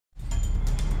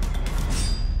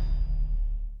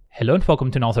Hello and welcome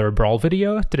to another Brawl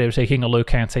video. Today we're taking a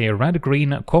look at a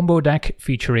red-green combo deck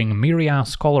featuring Meria,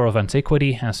 Scholar of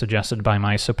Antiquity, as suggested by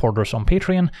my supporters on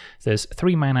Patreon. This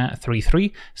 3 mana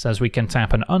 3/3 says we can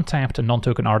tap an untapped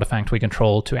non-token artifact we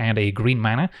control to add a green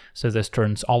mana, so this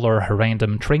turns all our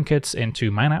random trinkets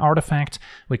into mana artifacts.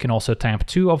 We can also tap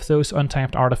 2 of those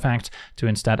untapped artifacts to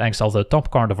instead exile the top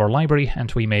card of our library,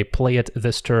 and we may play it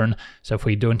this turn. So if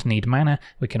we don't need mana,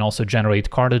 we can also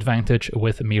generate card advantage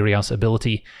with Meria's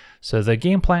ability. So the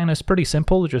game plan is pretty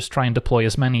simple, just try and deploy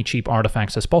as many cheap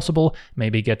artifacts as possible,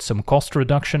 maybe get some cost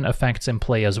reduction effects in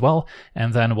play as well,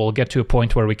 and then we'll get to a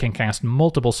point where we can cast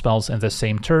multiple spells in the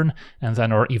same turn, and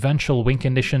then our eventual win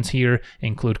conditions here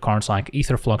include cards like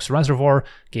Aetherflux Reservoir,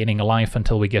 gaining a life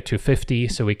until we get to 50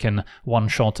 so we can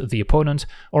one-shot the opponent,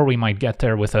 or we might get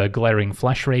there with a Glaring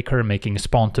Fleshraker, making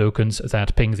spawn tokens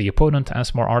that ping the opponent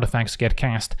as more artifacts get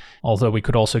cast, although we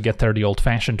could also get there the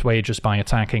old-fashioned way just by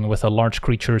attacking with a large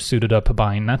creature suited up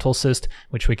by Nethroi,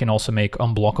 which we can also make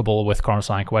unblockable with cards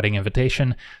like Wedding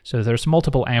Invitation. So there's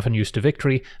multiple avenues to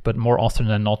victory, but more often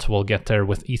than not we'll get there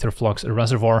with Aetherflux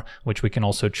Reservoir, which we can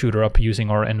also tutor up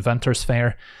using our Inventor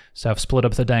Sphere. So I've split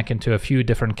up the deck into a few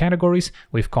different categories.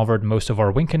 We've covered most of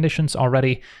our win conditions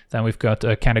already. Then we've got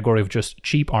a category of just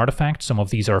cheap artifacts. Some of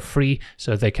these are free,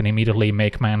 so they can immediately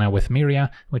make mana with Meria,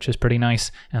 which is pretty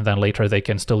nice. And then later they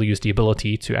can still use the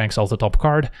ability to exile the top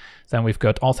card. Then we've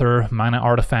got other mana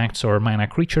artifacts or mana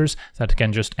creatures that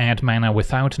can just add mana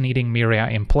without needing Meria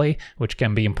in play, which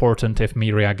can be important if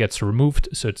Meria gets removed,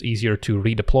 so it's easier to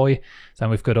redeploy. Then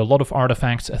we've got a lot of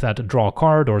artifacts that draw a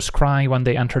card or scry when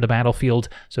they enter the battlefield,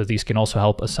 so these can also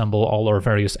help assemble all our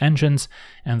various engines.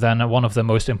 And then one of the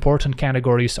most important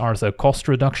categories are the cost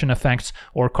reduction effects,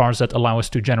 or cards that allow us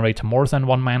to generate more than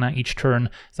 1 mana each turn.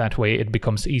 That way it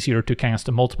becomes easier to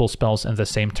cast multiple spells in the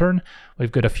same turn.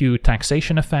 We've got a few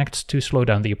taxation effects to slow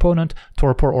down the opponent.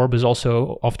 Torpor Orb is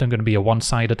also often going to be a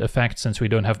one-sided effect since we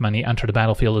don't have many enter the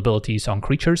battlefield abilities on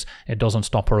creatures. It doesn't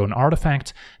stop our own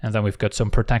artifact. And then we've got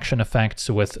some protection effects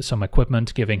with some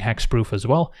equipment giving hexproof as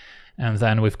well. And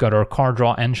then we've got our card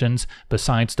draw engines.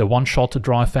 Besides the one-shot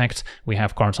draw effect, we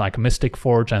have cards like Mystic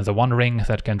Forge and the One Ring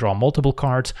that can draw multiple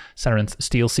cards. Saren's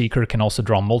Steelseeker can also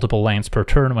draw multiple lands per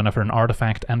turn whenever an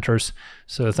artifact enters.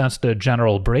 So that's the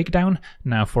general breakdown.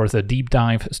 Now for the deep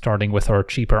dive, starting with our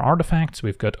cheaper artifacts,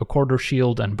 we've got a Quarter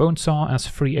Shield and Bonesaw as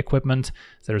free equipment.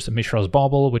 There's a Mishra's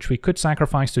Bauble, which we could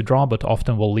sacrifice to draw, but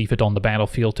often we'll leave it on the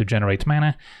battlefield to generate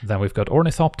mana. Then we've got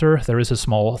Ornithopter. There is a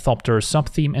small Thopter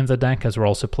sub-theme in the deck, as we're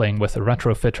also playing with a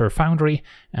Retrofitter Foundry.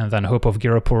 And then Hope of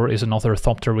Girapur is another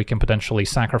Thopter we can potentially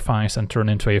sacrifice and turn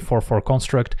into a 4/4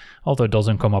 construct, although it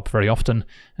doesn't come up very often.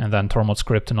 And then Tormod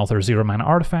Script, another 0 mana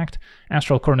artifact.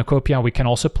 Astral Cornucopia we can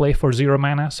also play for 0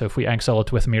 mana, so if we exile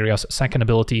it with Meria's second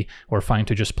ability, we're fine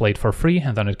to just play it for free,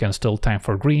 and then it can still tap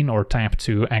for green or tap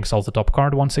to exile the top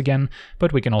card once again,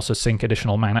 but we can also sink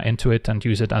additional mana into it and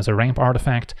use it as a ramp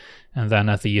artifact. And then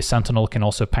the Sentinel can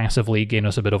also passively gain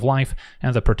us a bit of life,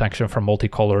 and the protection from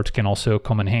multicolored can also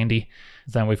come in handy.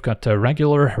 Then we've got a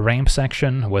regular ramp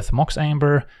section with Mox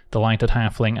Amber, Delighted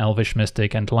Halfling, Elvish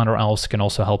Mystic, and Llanowar Elves can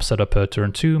also help set up a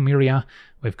turn 2 Meria.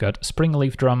 We've got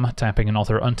Springleaf Drum, tapping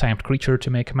another untapped creature to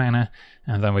make mana,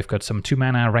 and then we've got some 2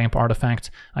 mana ramp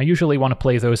artifacts. I usually want to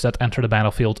play those that enter the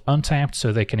battlefield untapped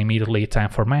so they can immediately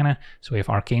tap for mana. So we have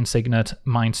Arcane Signet,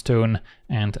 Mind Stone,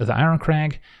 and the Iron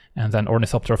Crag. And then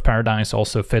Ornithopter of Paradise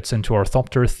also fits into our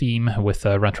Thopter theme with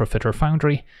the Retrofitter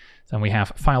Foundry. Then we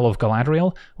have Phial of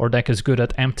Galadriel. Our deck is good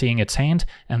at emptying its hand,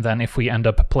 and then if we end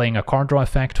up playing a card draw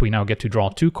effect, we now get to draw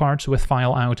 2 cards with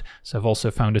Phial out, so I've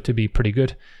also found it to be pretty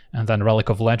good. And then Relic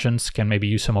of Legends can maybe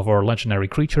use some of our legendary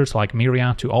creatures like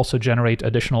Meria to also generate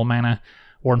additional mana.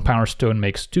 Worn Power Stone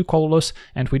makes 2 colorless,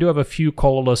 and we do have a few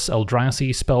colorless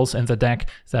Eldrazi spells in the deck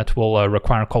that will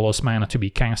require colorless mana to be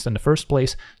cast in the first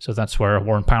place, so that's where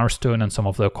Worn Power Stone and some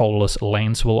of the colorless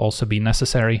lands will also be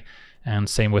necessary. And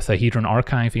same with the Hedron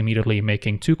Archive, immediately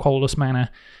making 2 colorless mana.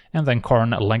 And then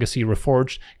Karn Legacy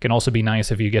Reforged can also be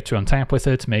nice if you get to untap with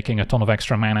it, making a ton of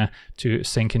extra mana to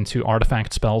sink into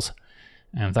artifact spells.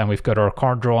 And then we've got our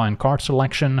card draw and card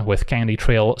selection with Candy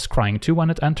Trail scrying 2 when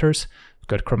it enters. We've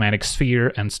got Chromatic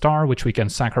Sphere and Star, which we can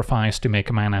sacrifice to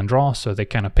make mana and draw, so they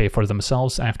kind of pay for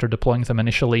themselves after deploying them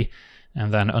initially.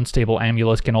 And then Unstable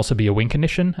Amulet can also be a win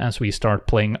condition, as we start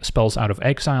playing spells out of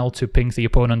exile to ping the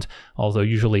opponent, although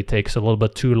usually it takes a little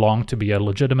bit too long to be a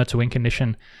legitimate win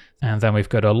condition. And then we've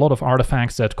got a lot of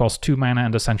artifacts that cost 2 mana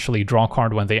and essentially draw a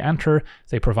card when they enter.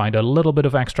 They provide a little bit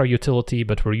of extra utility,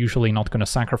 but we're usually not going to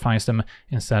sacrifice them,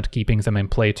 instead keeping them in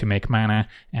play to make mana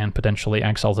and potentially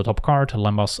exile the top card.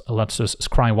 Lembas lets us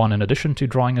scry 1 in addition to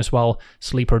drawing as well.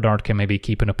 Sleeper Dart can maybe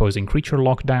keep an opposing creature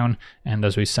locked down, and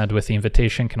as we said with the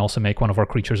invitation, can also make one of our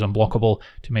creatures unblockable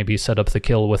to maybe set up the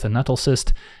kill with a Nettle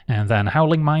Cyst. And then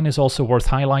Howling Mine is also worth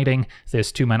highlighting.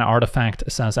 This 2 mana artifact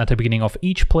says at the beginning of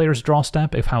each player's draw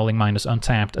step, if Howling Mine is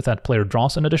untapped, that player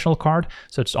draws an additional card,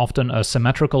 so it's often a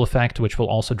symmetrical effect which will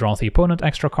also draw the opponent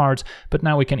extra cards, but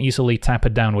now we can easily tap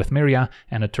it down with Meria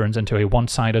and it turns into a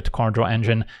one-sided card draw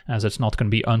engine, as it's not going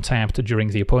to be untapped during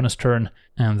the opponent's turn.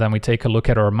 And then we take a look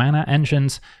at our mana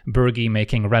engines. Burgi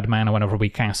making red mana whenever we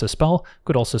cast a spell.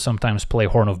 Could also sometimes play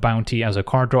Horn of Bounty as a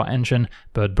card draw engine,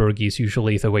 but Burgi is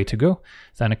usually the way to go.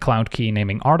 Then a Cloud Key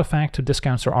naming artifact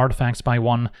discounts our artifacts by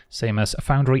 1, same as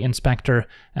Foundry Inspector.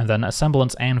 And then a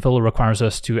Semblance Anvil requires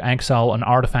us to exile an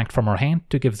artifact from our hand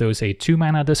to give those a 2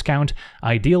 mana discount.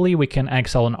 Ideally, we can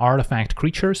exile an artifact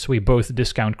creature, so we both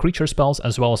discount creature spells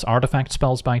as well as artifact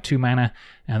spells by 2 mana.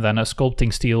 And then a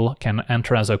Sculpting Steel can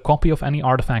enter as a copy of any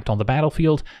artifact on the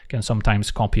battlefield, can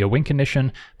sometimes copy a win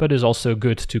condition, but is also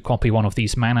good to copy one of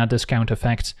these mana discount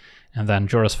effects. And then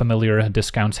Jorah's Familiar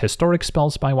discounts historic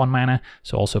spells by 1 mana,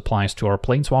 so also applies to our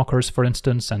Planeswalkers, for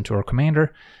instance, and to our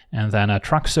commander. And then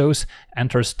Traxos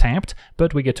enters tapped,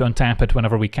 but we get to untap it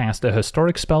whenever we cast a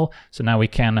historic spell, so now we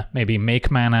can maybe make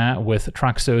mana with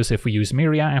Traxos if we use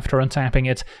Meria after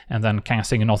untapping it, and then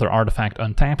casting another artifact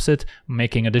untaps it,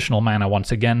 making additional mana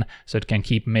once again, so it can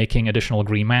keep making additional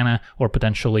green mana, or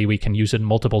potentially we can use it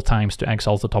multiple times to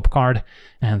exile the top card.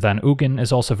 And then Ugin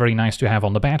is also very nice to have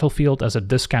on the battlefield, as it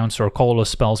discounts our colorless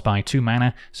spells by 2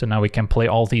 mana, so now we can play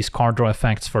all these card draw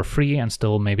effects for free and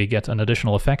still maybe get an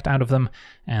additional effect out of them.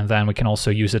 And then we can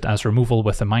also use it as removal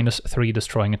with a -3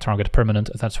 destroying a target permanent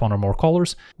that's 1 or more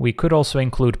colors. We could also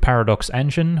include Paradox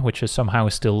Engine, which is somehow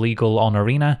still legal on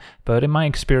Arena, but in my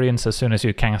experience, as soon as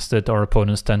you cast it, our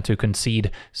opponents tend to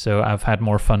concede, so I've had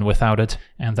more fun without it.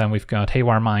 And then we've got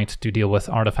Haywire Might to deal with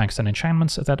artifacts and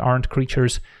enchantments that aren't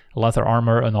creatures. Leather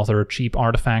Armor, another cheap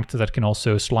artifact that can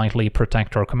also slightly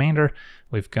protect our commander.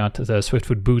 We've got the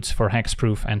Swiftfoot Boots for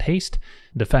Hexproof and Haste.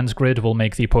 Defense Grid will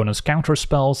make the opponent's counter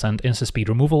spells and instant-speed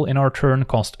removal in our turn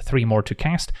cost 3 more to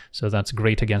cast, so that's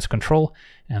great against control.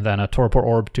 And then a Torpor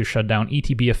Orb to shut down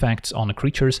ETB effects on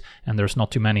creatures, and there's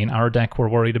not too many in our deck we're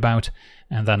worried about.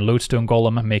 And then Lodestone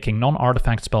Golem making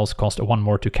non-artifact spells cost 1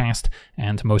 more to cast,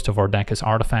 and most of our deck is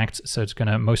artifacts, so it's going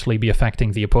to mostly be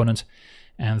affecting the opponent.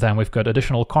 And then we've got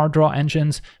additional card draw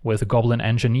engines with Goblin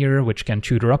Engineer, which can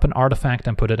tutor up an artifact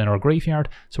and put it in our graveyard.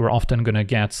 So we're often going to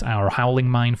get our Howling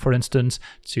Mine, for instance,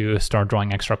 to start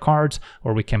drawing extra cards,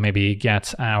 or we can maybe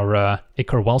get our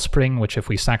Ichor Wellspring, which if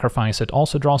we sacrifice it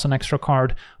also draws an extra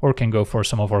card, or can go for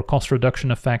some of our cost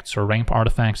reduction effects or ramp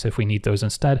artifacts if we need those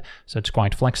instead, so it's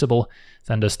quite flexible.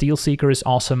 Then the Steel Seeker is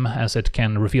awesome, as it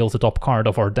can reveal the top card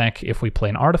of our deck if we play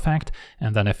an artifact,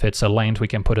 and then if it's a land we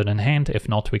can put it in hand, if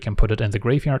not we can put it in the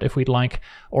graveyard if we'd like.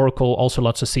 Oracle also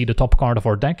lets us see the top card of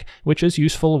our deck, which is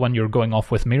useful when you're going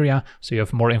off with Meria, so you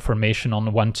have more information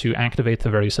on when to activate the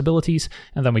various abilities,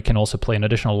 and then we can also play an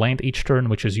additional land each turn,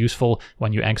 which is useful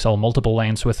when you exile multiple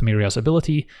lands with Meria's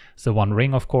ability. The One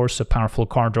Ring, of course, a powerful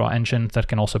card draw engine that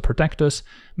can also protect us.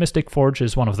 Mystic Forge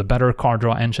is one of the better card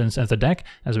draw engines in the deck,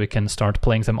 as we can start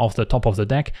playing them off the top of the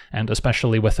deck, and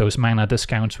especially with those mana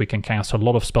discounts we can cast a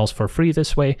lot of spells for free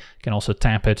this way. Can also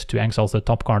tap it to exile the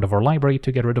top card of our library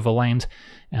to get rid of a land.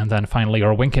 And then finally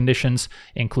our win conditions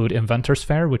include Inventor's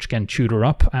Fair, which can tutor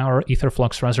up our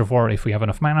Aetherflux Reservoir if we have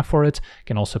enough mana for it,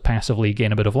 can also passively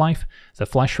gain a bit of life. The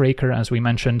Flesh Raker, as we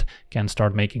mentioned, can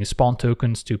start making spawn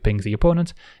tokens to ping the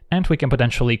opponent, and we can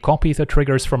potentially copy the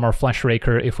triggers from our Flesh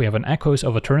Raker if we have an Echoes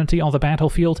of Eternity on the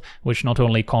battlefield, which not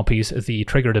only copies the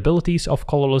triggered abilities of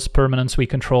colorless permanents we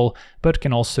control, but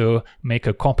can also make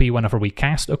a copy whenever we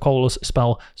cast a colorless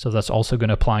spell, so that's also going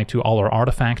to apply to all our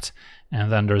artifacts. And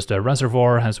then there's the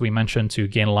Reservoir, as we mentioned, to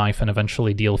gain life and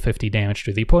eventually deal 50 damage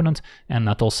to the opponent, and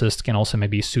Nettle Cyst can also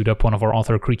maybe suit up one of our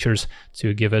other creatures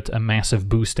to give it a massive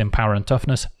boost in power and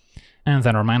toughness. And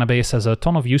then our mana base has a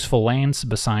ton of useful lands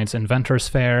besides Inventor's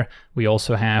Fair. We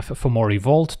also have Fomori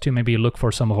Vault to maybe look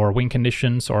for some of our win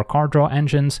conditions or card draw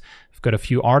engines. We've We've got a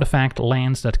few artifact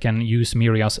lands that can use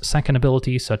Meria's second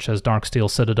ability, such as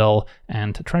Darksteel Citadel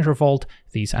and Treasure Vault.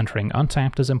 These entering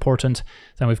untapped is important.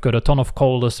 Then we've got a ton of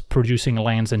colorless producing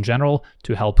lands in general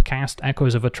to help cast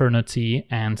Echoes of Eternity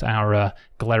and our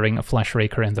Glaring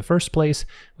Fleshraker in the first place.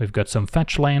 We've got some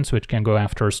fetch lands which can go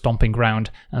after Stomping Ground,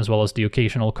 as well as the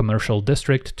occasional commercial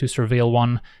district to surveil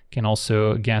one. Can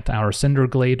also get our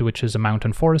Cinderglade, which is a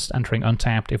mountain forest entering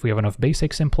untapped if we have enough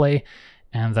basics in play.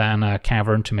 And then a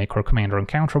Cavern to make our commander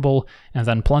uncounterable, and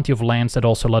then plenty of lands that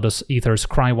also let us either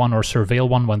scry one or surveil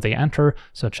one when they enter,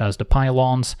 such as the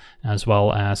Pylons, as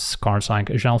well as cards like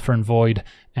Zhalfern Void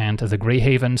and the Grey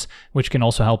Havens, which can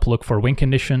also help look for win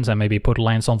conditions and maybe put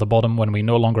lands on the bottom when we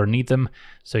no longer need them.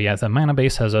 So yeah, the mana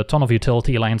base has a ton of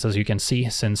utility lands, as you can see,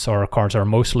 since our cards are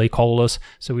mostly colorless,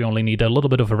 so we only need a little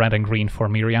bit of red and green for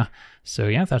Meria. So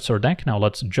yeah, that's our deck. Now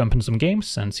let's jump in some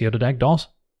games and see how the deck does.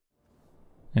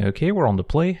 Okay, we're on the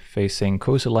play, facing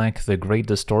Kozilek, the Great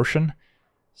Distortion.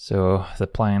 So the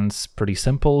plan's pretty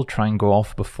simple, try and go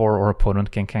off before our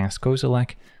opponent can cast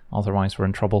Kozilek, otherwise we're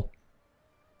in trouble.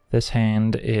 This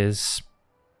hand is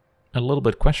a little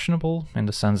bit questionable, in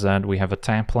the sense that we have a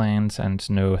tap land and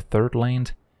no third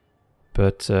land,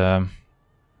 but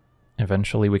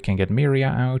eventually we can get Meria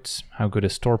out. How good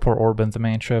is Torpor Orb in the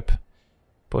matchup?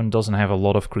 Opponent doesn't have a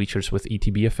lot of creatures with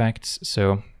ETB effects,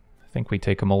 so I think we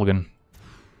take a mulligan.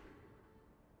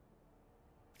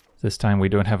 This time we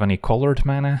don't have any colored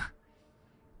mana,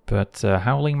 but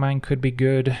Howling Mine could be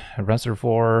good,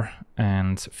 Reservoir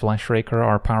and Fleshraker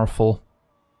are powerful,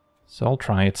 so I'll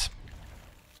try it.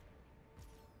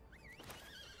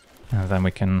 And then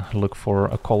we can look for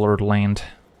a colored land,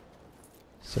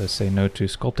 so say no to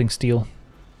Sculpting Steel.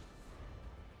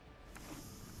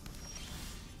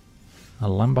 A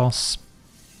Lambos.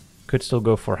 Could still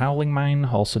go for Howling Mine,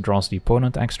 also draws the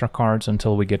opponent extra cards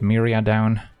until we get Meria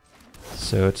down.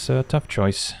 So it's a tough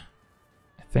choice.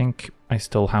 I think I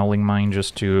still Howling Mine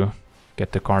just to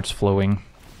get the cards flowing.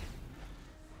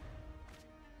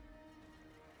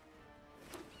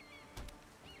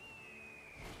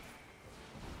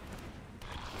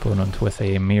 Opponent with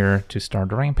a Mirror to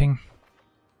start ramping.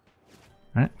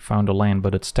 Alright, found a land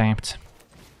but it's tapped.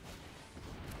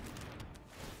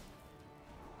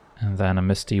 And then a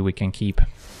Misty we can keep.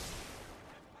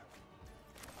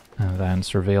 And then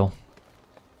Surveil.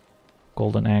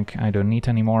 Golden Egg I don't need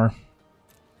anymore.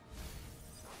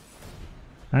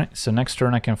 Alright, so next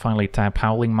turn I can finally tap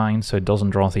Howling Mine so it doesn't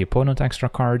draw the opponent extra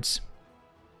cards.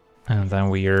 And then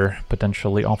we are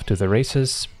potentially off to the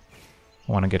races.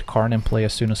 I want to get Karn in play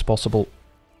as soon as possible.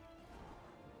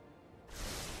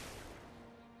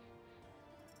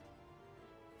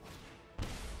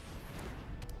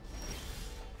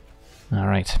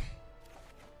 Alright.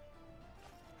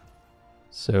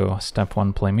 So step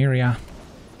 1, play Meria.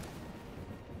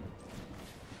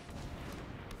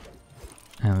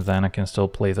 And then I can still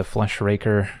play the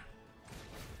Fleshraker.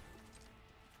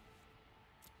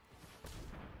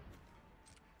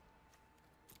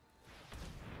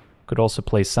 Could also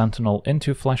play Sentinel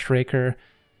into Fleshraker,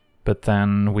 but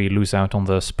then we lose out on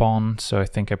the spawn, so I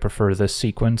think I prefer this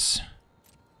sequence.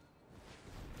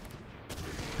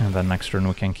 And then next turn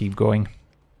we can keep going.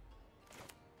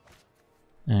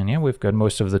 And yeah, we've got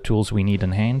most of the tools we need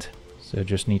in hand, so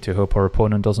just need to hope our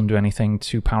opponent doesn't do anything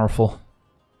too powerful.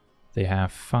 They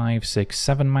have 5, 6,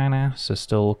 7 mana, so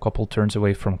still a couple turns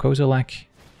away from Kozilek.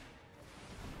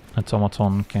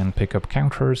 Automaton can pick up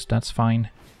counters, that's fine.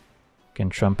 Can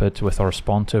trump it with our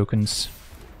spawn tokens.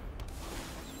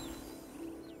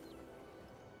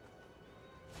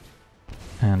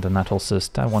 And the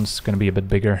Nettlecyst, that one's gonna be a bit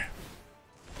bigger.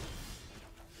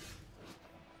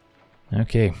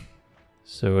 Okay,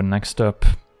 so next up,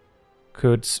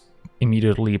 could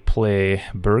immediately play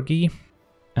Burgi.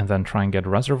 And then try and get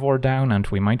Reservoir down, and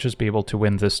we might just be able to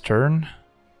win this turn,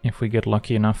 if we get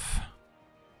lucky enough.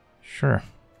 Sure.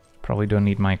 Probably don't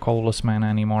need my colorless mana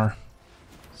anymore.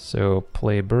 So,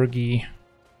 play Burgi.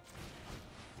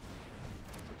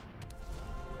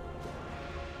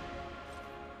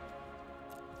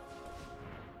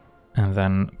 And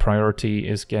then priority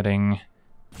is getting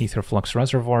Aetherflux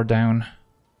Reservoir down.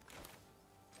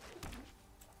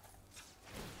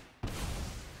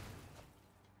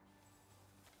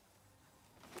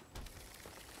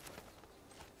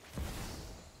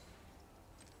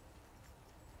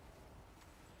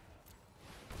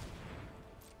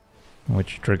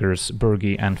 Which triggers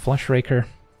Burgi and Fleshraker.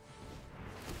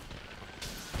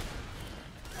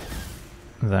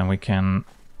 Then we can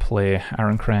play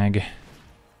Ironcrag.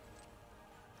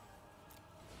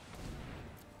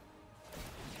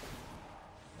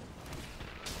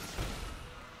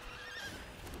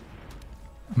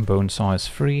 Bonesaw is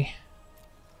free.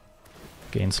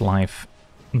 Gains life,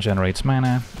 generates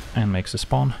mana, and makes a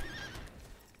spawn.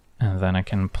 And then I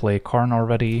can play Karn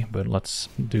already, but let's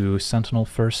do Sentinel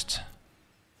first.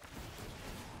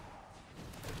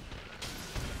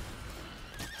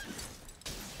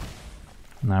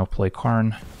 Now play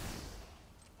Karn.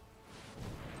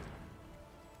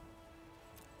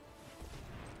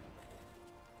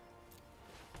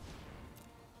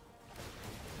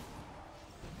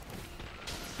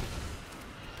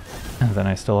 And then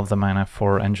I still have the mana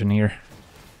for Engineer.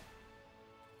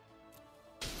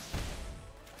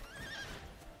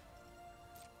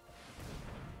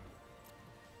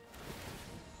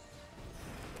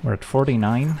 We're at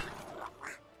 49.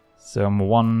 So I'm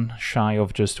one shy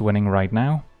of just winning right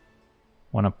now.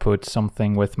 Wanna put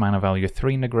something with mana value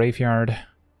 3 in the graveyard.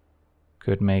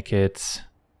 Could make it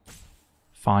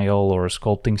File or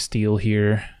Sculpting Steel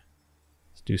here.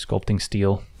 Let's do Sculpting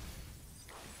Steel.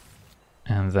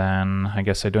 And then I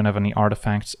guess I don't have any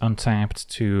artifacts untapped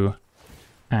to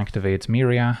activate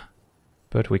Meria,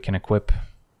 but we can equip.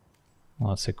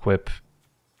 Let's equip.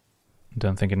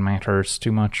 Don't think it matters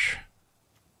too much.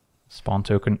 Spawn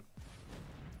token.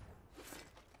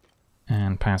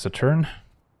 And pass a turn.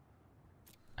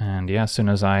 And yeah, as soon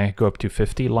as I go up to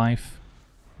 50 life,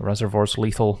 Reservoir's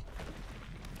lethal.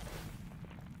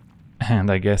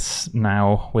 And I guess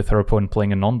now, with her opponent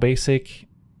playing a non-basic,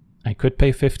 I could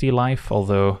pay 50 life,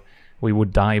 although we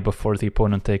would die before the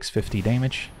opponent takes 50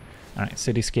 damage. Alright,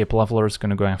 Cityscape Leveler is going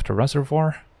to go after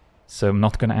Reservoir, so I'm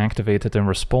not going to activate it in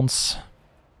response.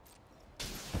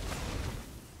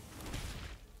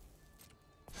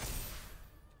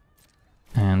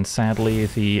 And sadly,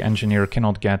 the Engineer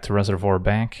cannot get Reservoir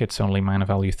back, it's only mana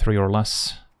value 3 or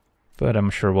less. But I'm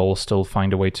sure we'll still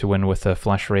find a way to win with a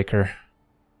Flash Raker.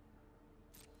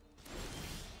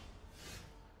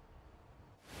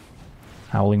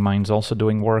 Howling Mine's also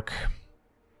doing work.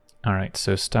 Alright,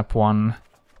 so step 1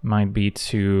 might be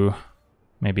to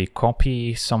maybe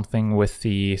copy something with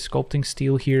the Sculpting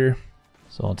Steel here.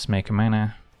 So let's make a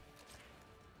mana.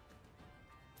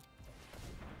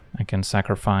 I can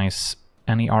sacrifice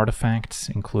any artifacts,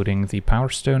 including the Power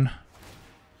Stone.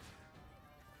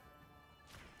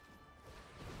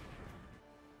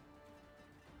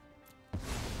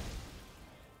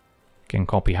 Can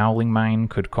copy Howling Mine,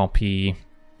 could copy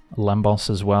Lembos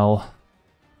as well.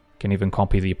 Can even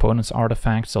copy the opponent's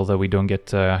artifacts, although we don't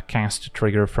get a cast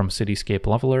trigger from Cityscape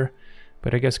Leveler.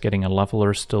 But I guess getting a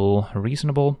Leveler is still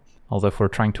reasonable, although if we're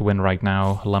trying to win right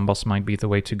now, Lembos might be the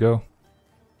way to go.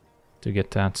 To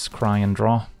get that scry and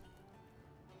draw.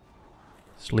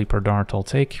 Sleeper Dart I'll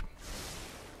take.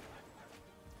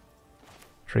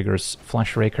 Triggers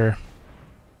Flash Raker.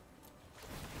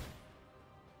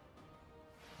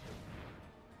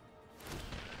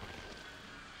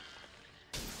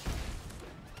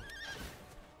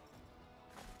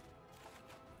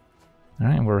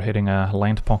 Alright, we're hitting a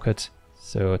land pocket,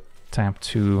 so tap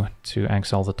 2 to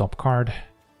exile the top card.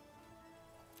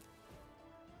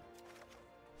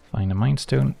 Find a Mind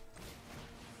Stone.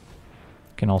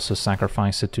 Can also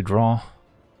sacrifice it to draw,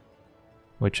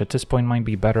 which at this point might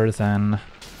be better than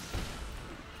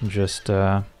just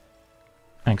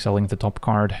exiling the top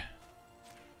card,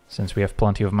 since we have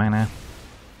plenty of mana.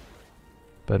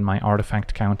 But my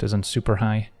artifact count isn't super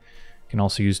high. Can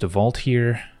also use the Vault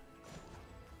here.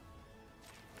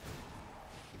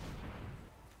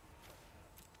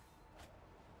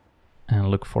 And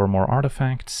look for more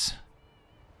artifacts.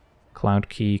 Cloud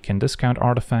Key can discount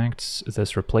artifacts.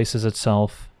 This replaces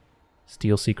itself.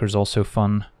 Steel Seeker's also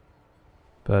fun.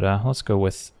 But let's go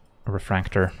with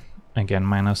Refractor. Again,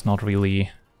 mana's not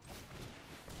really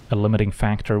a limiting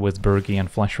factor with Burgi and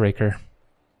Flash Raker.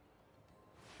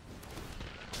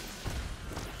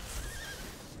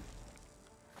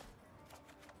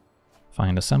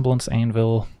 Find a Semblance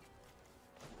Anvil.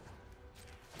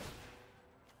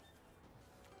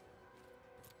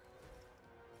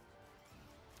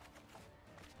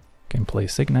 Can play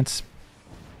Signets.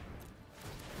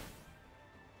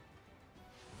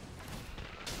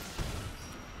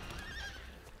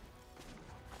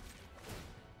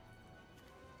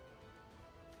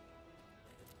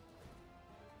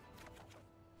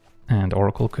 And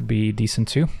Oracle could be decent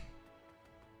too.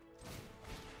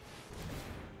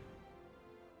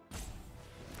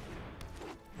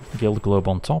 Guild Globe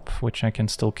on top, which I can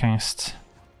still cast.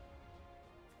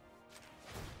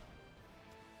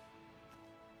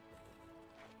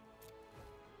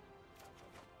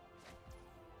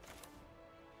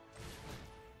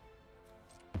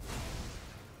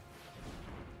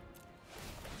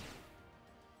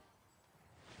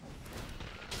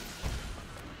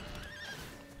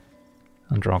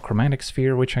 And draw Chromatic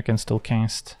Sphere, which I can still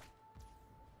cast.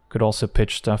 Could also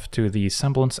pitch stuff to the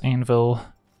Semblance Anvil,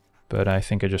 but I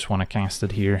think I just want to cast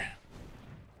it here.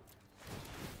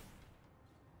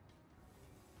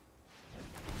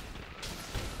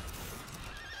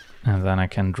 And then I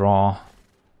can draw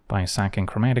by sacking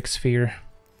Chromatic Sphere.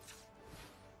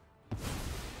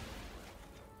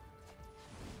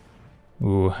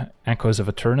 Ooh, Echoes of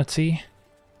Eternity.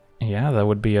 Yeah, that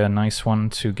would be a nice one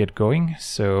to get going,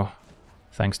 so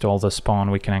thanks to all the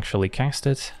spawn we can actually cast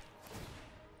it.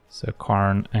 So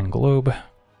Karn and Globe.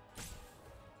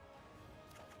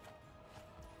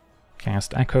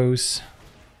 Cast Echoes.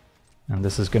 And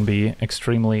this is going to be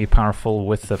extremely powerful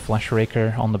with the Flesh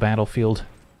Raker on the battlefield.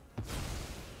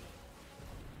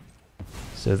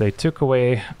 So they took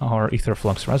away our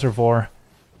Aetherflux Reservoir,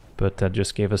 but that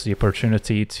just gave us the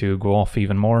opportunity to go off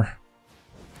even more.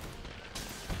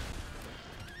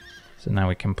 So now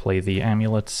we can play the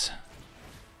amulets.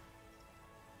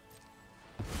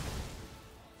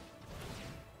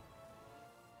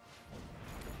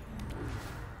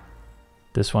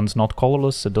 This one's not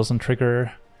colorless, it doesn't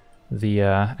trigger the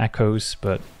echoes,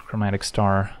 but Chromatic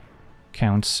Star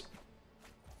counts.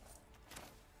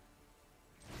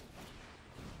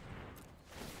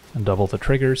 And double the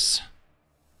triggers.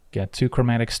 Get 2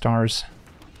 Chromatic Stars.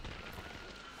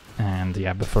 And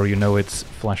yeah, before you know it,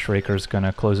 Flesh Raker's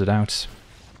gonna close it out.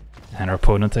 And our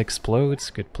opponent explodes.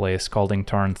 Could play a Scalding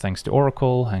Tarn thanks to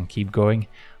Oracle and keep going.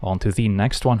 On to the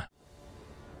next one.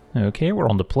 Okay, we're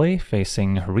on the play,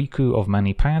 facing Riku of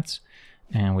Many Paths.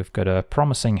 And we've got a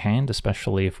promising hand,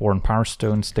 especially if Worn Power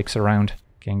Stone sticks around.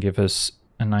 Can give us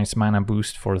a nice mana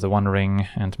boost for the One Ring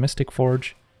and Mystic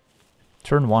Forge.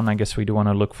 Turn 1, I guess we do want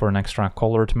to look for an extra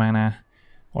colored mana.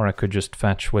 Or I could just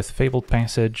fetch with Fabled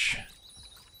Passage.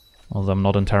 Although I'm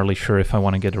not entirely sure if I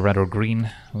want to get red or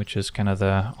green, which is kind of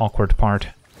the awkward part.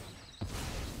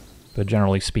 But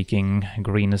generally speaking,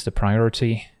 green is the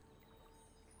priority.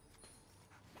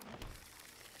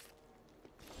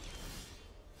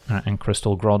 And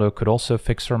Crystal Grotto could also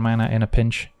fix our mana in a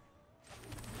pinch.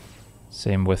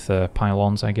 Same with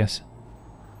Pylons, I guess.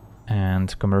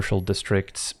 And Commercial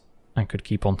Districts I could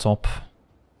keep on top.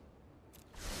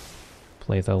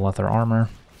 Play the Leather Armor.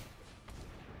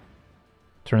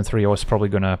 Turn 3 I was probably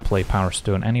gonna play Power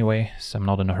Stone anyway, so I'm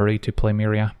not in a hurry to play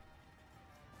Meria.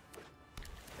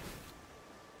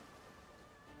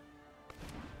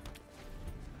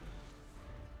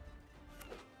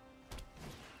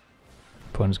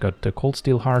 Opponent's got the Cold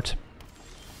Steel Heart.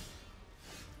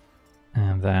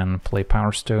 And then play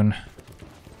Power Stone.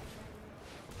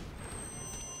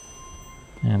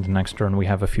 And next turn we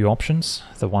have a few options.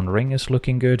 The One Ring is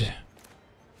looking good.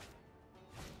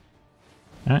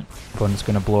 Alright, opponent's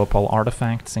gonna blow up all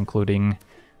artifacts, including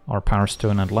our Power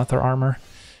Stone and Leather Armor.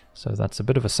 So that's a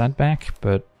bit of a setback,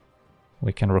 but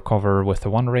we can recover with the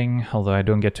One Ring, although I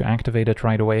don't get to activate it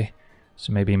right away.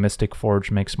 So maybe Mystic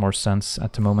Forge makes more sense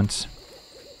at the moment.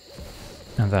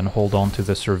 And then hold on to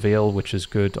the Surveil, which is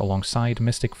good alongside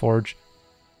Mystic Forge.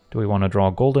 Do we want to draw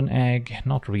a Golden Egg?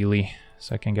 Not really,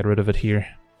 so I can get rid of it here.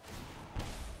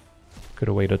 Could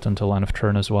have waited until end of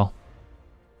turn as well.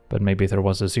 But maybe there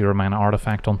was a 0 mana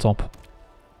artifact on top.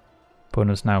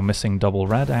 Opponent's now missing double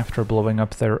red after blowing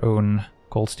up their own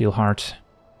Cold Steel Heart.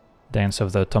 Dance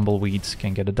of the Tumbleweeds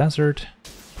can get a desert.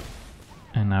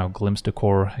 And now Glimpse the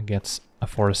Core gets a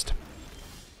forest.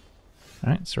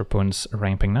 Alright, so our opponent's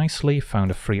ramping nicely, found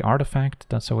a free artifact,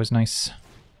 that's always nice.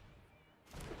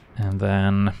 And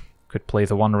then could play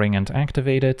the One Ring and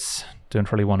activate it.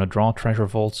 Don't really want to draw Treasure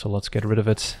Vault, so let's get rid of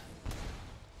it.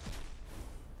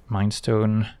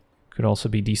 Mindstone could also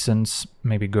be decent.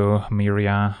 Maybe go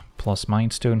Meria plus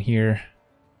Mindstone here.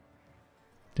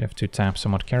 They have to tap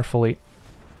somewhat carefully.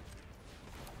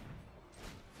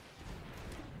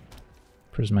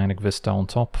 Prismatic Vista on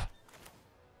top.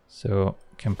 So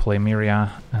can play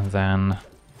Meria and then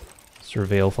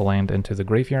surveil the land into the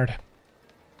graveyard.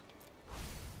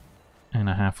 And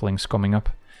a Halfling's coming up.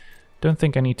 Don't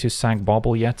think I need to sack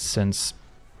Bauble yet, since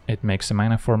it makes a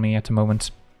mana for me at the moment.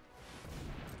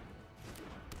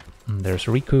 And there's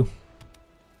Riku.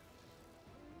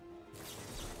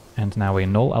 And now a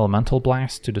Null Elemental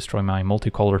Blast to destroy my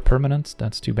multicolored permanent.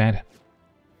 That's too bad.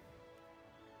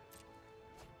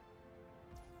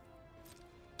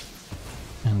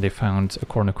 And they found a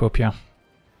Cornucopia.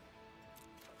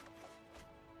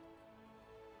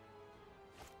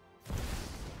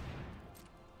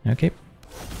 Okay.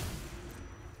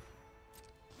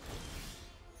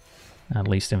 At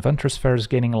least Inventor's Fair is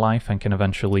gaining life and can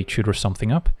eventually tutor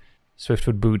something up.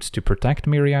 Swiftfoot Boots to protect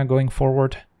Meria going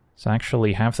forward. So I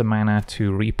actually have the mana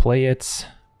to replay it.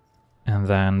 And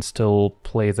then still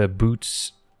play the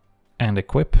Boots and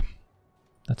equip.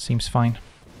 That seems fine.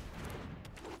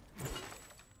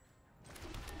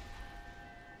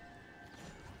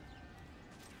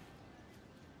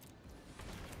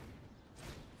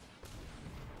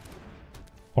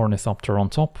 Ornithopter on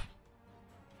top.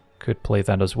 Could play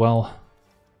that as well.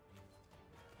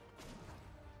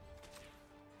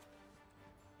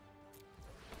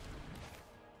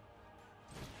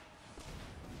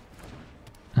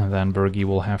 And then Bergi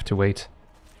will have to wait.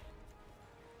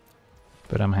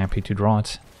 But I'm happy to draw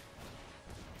it.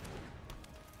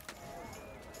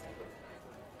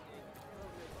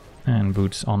 And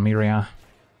boots on Meria.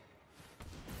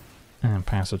 And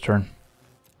pass a turn.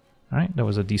 Alright, that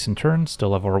was a decent turn.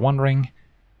 Still have our One Ring.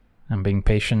 I'm being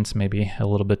patient, maybe a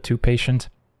little bit too patient.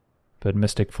 But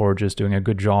Mystic Forge is doing a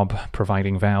good job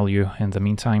providing value in the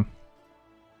meantime.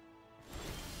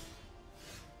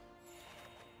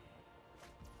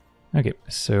 Okay,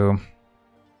 so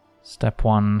step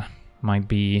 1 might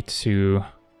be to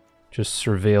just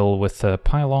surveil with the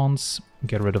pylons,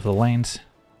 get rid of the land.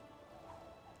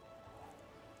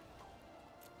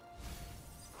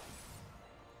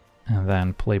 And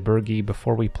then play Bergi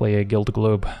before we play a Guild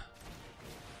Globe.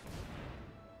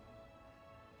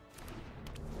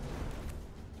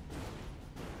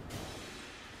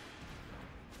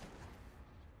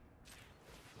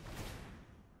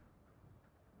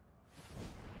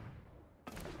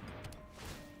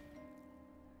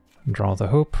 Draw the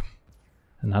Hope.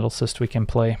 The Nettle Cyst we can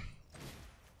play.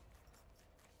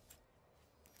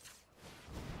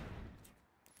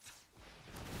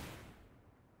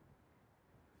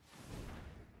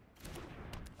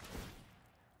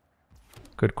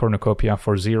 Good Cornucopia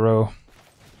for 0,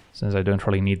 since I don't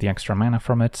really need the extra mana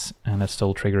from it, and it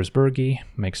still triggers Bergi,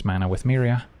 makes mana with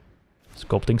Meria.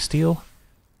 Sculpting Steel.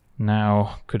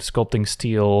 Now, could Sculpting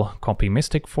Steel copy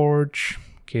Mystic Forge,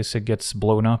 in case it gets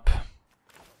blown up?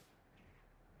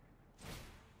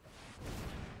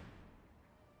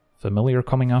 Familiar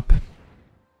coming up.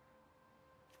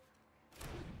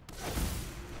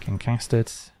 Can cast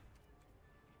it.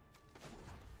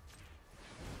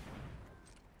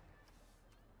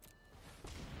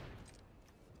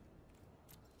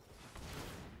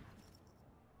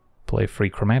 Play free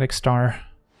Chromatic Star.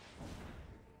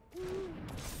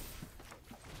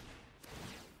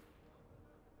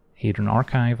 Hidden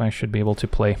Archive I should be able to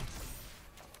play.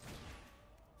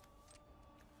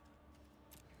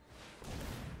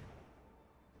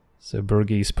 So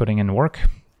Bergi's putting in work.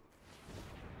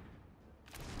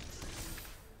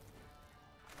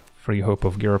 Free Hope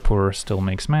of Girapur still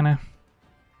makes mana.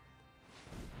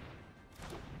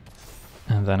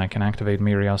 And then I can activate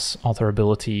Meria's other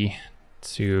ability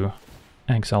to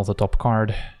exile the top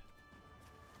card.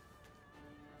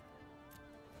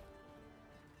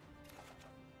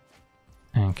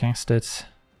 And cast it.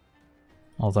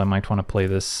 Although I might want to play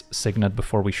this Signet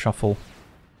before we shuffle.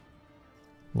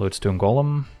 Lodestone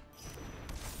Golem.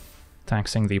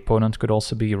 Taxing the opponent could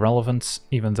also be relevant,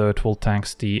 even though it will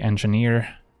tax the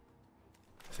Engineer.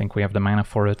 I think we have the mana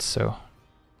for it, so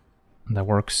that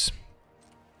works.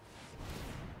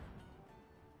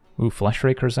 Ooh,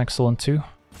 Fleshraker is excellent too.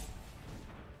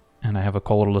 And I have a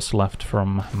colorless left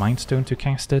from Mindstone to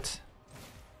cast it.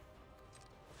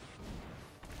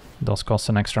 It does cost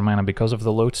an extra mana because of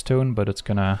the Lodestone, but it's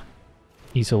gonna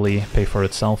easily pay for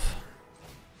itself.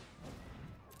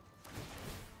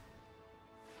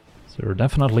 So we're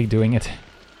definitely doing it.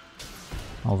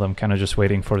 Although I'm kind of just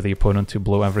waiting for the opponent to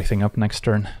blow everything up next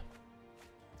turn.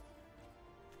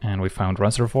 And we found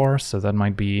Reservoir, so that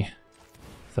might be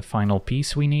the final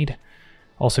piece we need.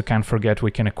 Also can't forget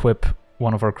we can equip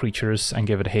one of our creatures and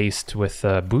give it haste with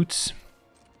boots.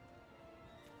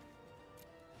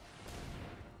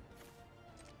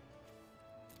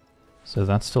 So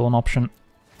that's still an option.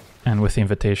 And with the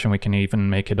invitation we can even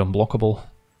make it unblockable.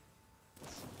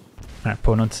 Our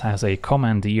opponent has a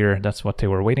Commandeer, that's what they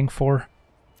were waiting for.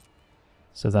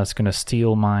 So that's gonna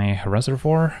steal my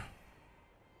Reservoir.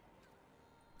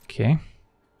 Okay.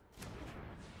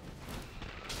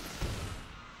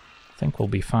 I think we'll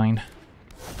be fine.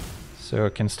 So I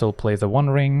can still play the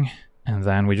One Ring, and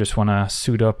then we just want to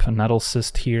suit up a Nettle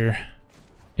Cyst here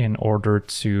in order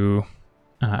to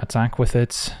attack with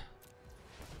it.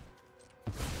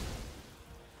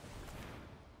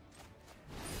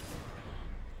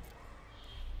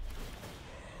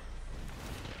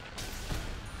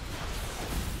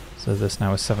 So this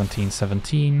now is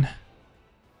 17-17.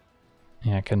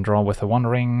 Yeah, I can draw with a One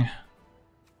Ring.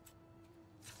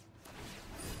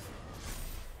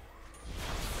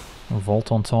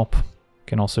 Vault on top.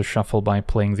 Can also shuffle by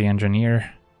playing the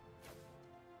Engineer.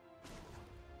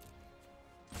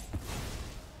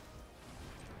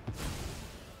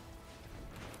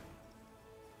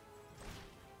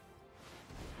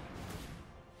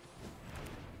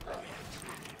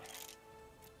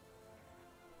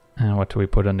 And what do we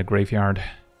put in the graveyard?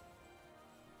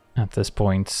 At this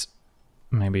point,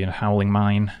 Maybe a Howling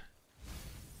Mine.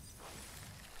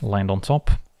 Land on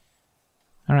top.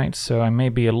 Alright, so I may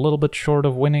be a little bit short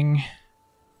of winning.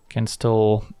 Can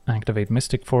still activate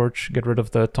Mystic Forge, get rid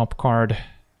of the top card.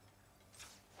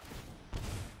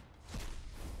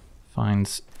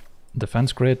 Finds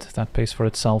Defense Grid, that pays for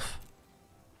itself.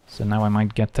 So now I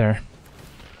might get there.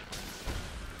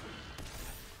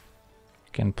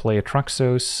 Can play a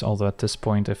Traxos, although at this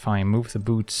point if I move the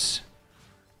boots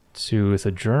to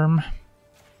the Germ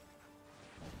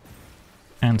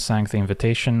and sack the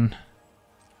Invitation,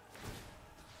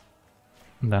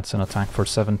 that's an attack for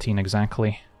 17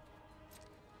 exactly.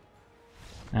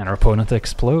 And our opponent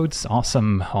explodes.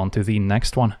 Awesome, on to the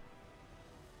next one.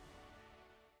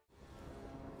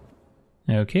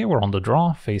 Okay, we're on the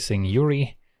draw, facing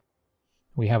Juri.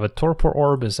 We have a Torpor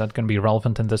Orb, is that going to be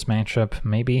relevant in this matchup?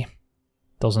 Maybe.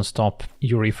 Doesn't stop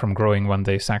Juri from growing when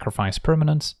they sacrifice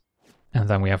permanents. And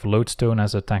then we have Lodestone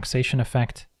as a taxation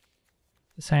effect.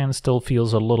 This hand still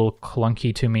feels a little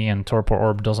clunky to me, and Torpor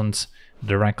Orb doesn't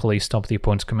directly stop the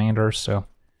opponent's commander, so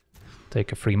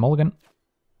take a free mulligan.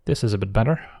 This is a bit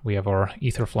better. We have our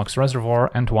Aetherflux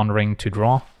Reservoir and One Ring to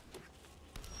draw.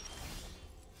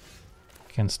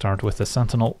 Can start with the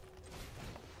Sentinel.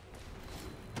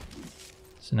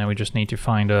 So now we just need to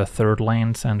find a third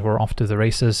land and we're off to the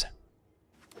races.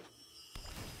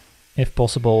 If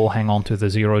possible, hang on to the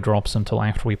 0 drops until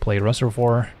after we play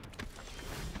Reservoir.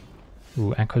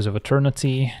 Ooh, Echoes of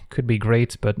Eternity could be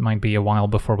great, but might be a while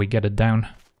before we get it down.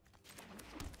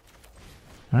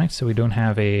 Alright, so we don't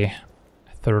have a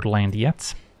third land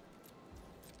yet.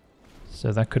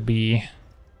 So that could be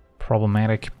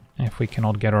problematic if we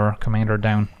cannot get our commander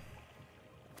down.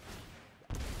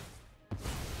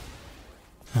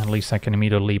 At least I can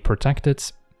immediately protect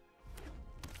it.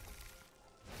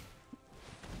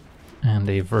 And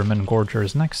a Vermin Gorger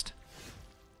is next.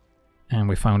 And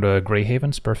we found a Grey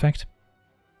Havens, perfect.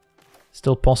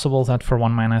 Still possible that for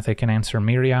 1 mana they can answer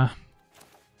Meria.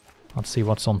 Let's see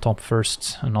what's on top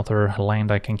first. Another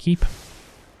land I can keep.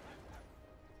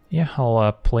 Yeah,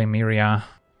 I'll play Meria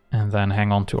and then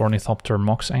hang on to Ornithopter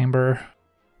Mox Amber.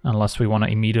 Unless we want to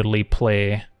immediately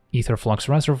play Aetherflux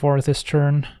Reservoir this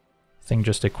turn. I think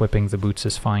just equipping the boots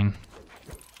is fine.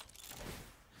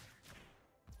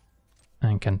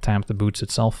 And can tap the boots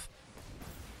itself.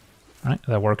 Alright,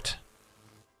 that worked.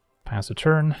 Pass a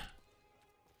turn.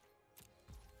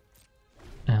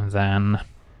 And then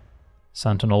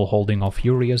Sentinel holding off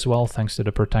Juri as well, thanks to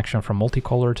the protection from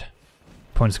Multicolored.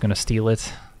 Opponent's gonna steal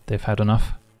it. They've had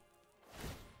enough.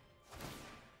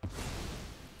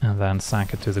 And then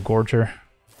sack it to the Gorger.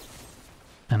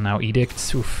 And now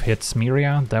Edict, oof, hits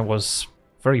Meria. That was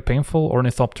very painful.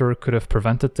 Ornithopter could have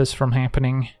prevented this from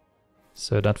happening.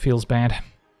 So that feels bad.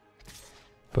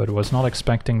 But was not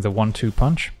expecting the 1-2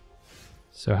 punch.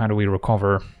 So how do we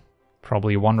recover?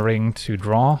 Probably One Ring to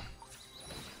draw.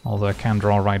 Although I can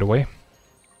draw right away.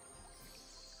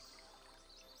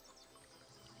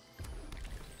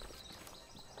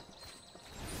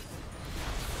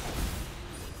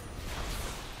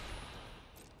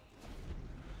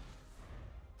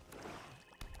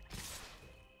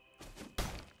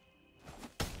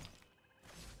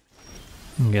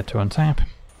 Get to untap.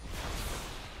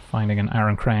 Finding an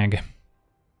Iron Crag.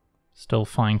 Still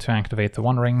fine to activate the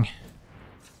One Ring.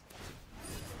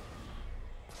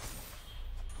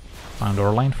 Found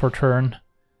our land for turn.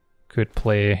 Could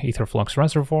play Aetherflux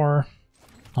Reservoir.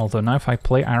 Although now if I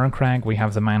play Iron Crag, we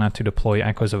have the mana to deploy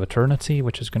Echoes of Eternity,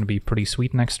 which is going to be pretty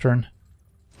sweet next turn.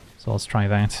 So let's try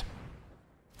that.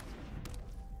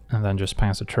 And then just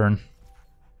pass a turn.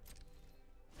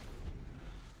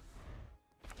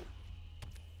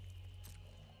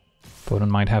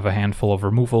 Opponent might have a handful of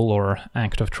removal or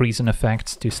Act of Treason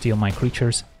effects to steal my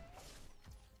creatures.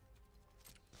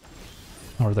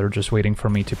 Or they're just waiting for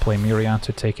me to play Meria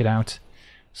to take it out.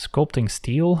 Sculpting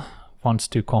Steel wants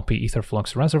to copy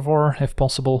Aetherflux Reservoir if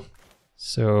possible.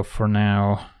 So for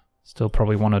now, still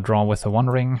probably want to draw with a One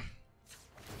Ring.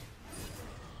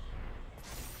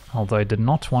 Although I did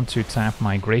not want to tap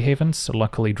my Grey Havens, so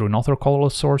luckily drew another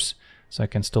colorless source, so I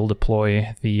can still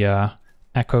deploy the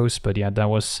Echoes, but yeah, that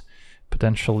was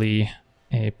potentially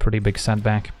a pretty big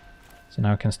setback. So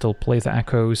now I can still play the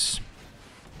Echoes.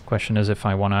 Question is if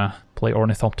I want to play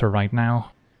Ornithopter right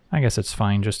now. I guess it's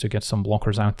fine just to get some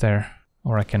blockers out there,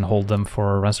 or I can hold them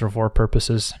for reservoir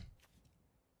purposes.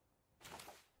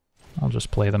 I'll just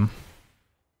play them.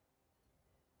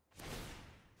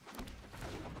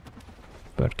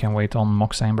 But can wait on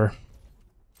Mox Amber.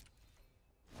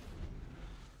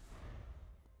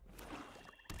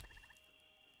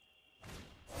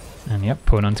 And yep,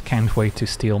 opponent can't wait to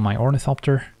steal my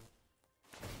Ornithopter.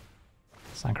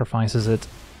 Sacrifices it.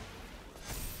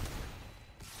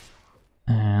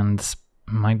 And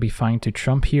might be fine to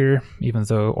chump here, even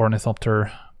though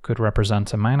Ornithopter could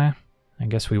represent a mana. I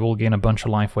guess we will gain a bunch of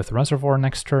life with Reservoir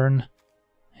next turn.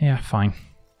 Yeah, fine.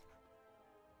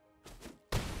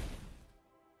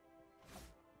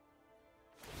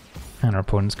 And our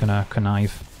opponent's gonna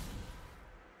connive.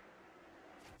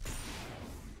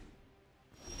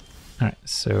 Alright,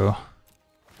 so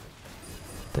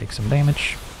take some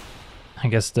damage. I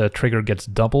guess the trigger gets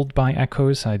doubled by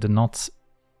echoes. I did not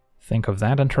think of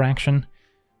that interaction.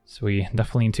 So we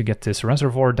definitely need to get this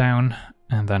reservoir down,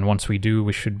 and then once we do,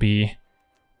 we should be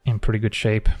in pretty good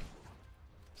shape.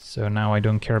 So now I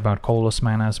don't care about colorless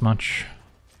mana as much.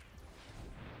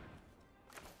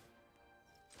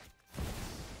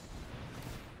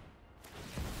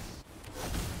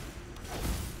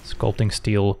 Sculpting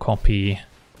Steel, copy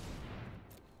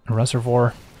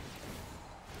Reservoir.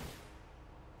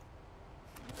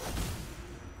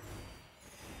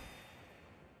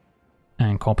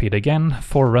 And copy it again.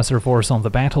 4 reservoirs on the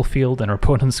battlefield, and our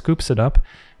opponent scoops it up.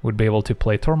 Would be able to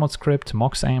play Tormod Script,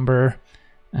 Mox Amber,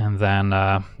 and then,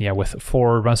 yeah, with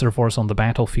 4 reservoirs on the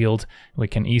battlefield, we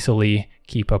can easily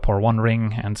keep up our One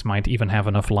Ring, and might even have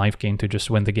enough life gain to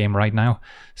just win the game right now.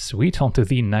 Sweet, on to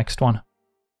the next one.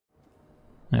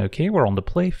 Okay, we're on the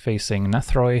play, facing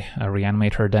Nethroi, a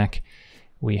Reanimator deck.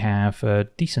 We have a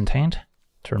decent hand.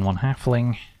 Turn 1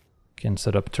 Halfling. Can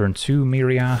set up turn 2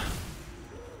 Meria.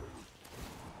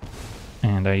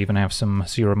 And I even have some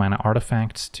 0 mana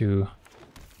artifacts to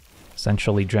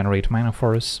essentially generate mana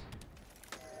for us.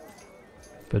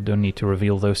 But don't need to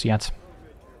reveal those yet.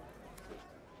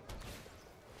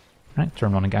 Right,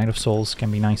 turn 1 a Guide of Souls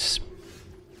can be nice.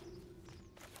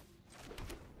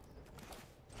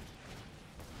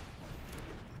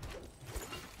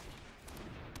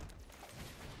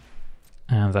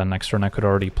 And then next turn I could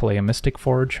already play a Mystic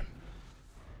Forge.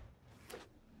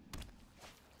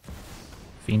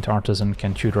 Fiend Artisan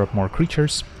can tutor up more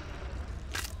creatures.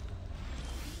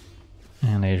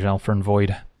 And a Gelfern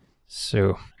Void.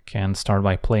 So, can start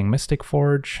by playing Mystic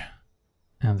Forge,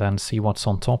 and then see what's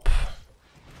on top.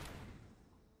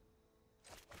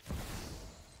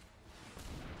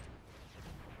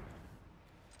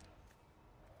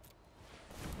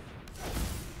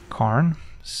 Karn.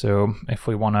 So, if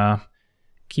we want to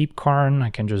keep Karn, I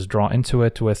can just draw into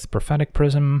it with Prophetic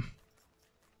Prism.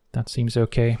 That seems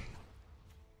okay.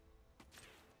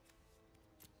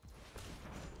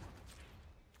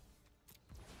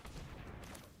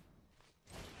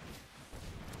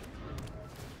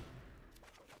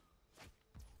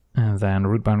 And then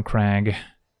Rootbound Crag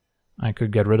I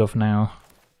could get rid of now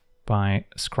by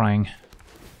scrying.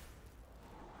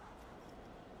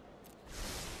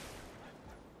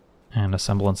 And a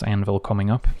Semblance Anvil coming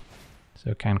up.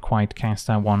 So can't quite cast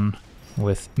that one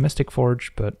with Mystic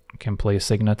Forge, but can play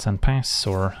Signet and pass,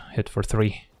 or hit for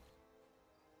 3.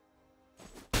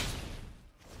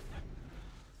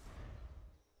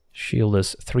 Shield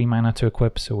is 3 mana to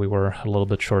equip, so we were a little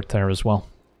bit short there as well.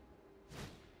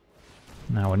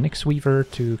 Now a Nyx Weaver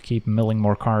to keep milling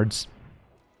more cards.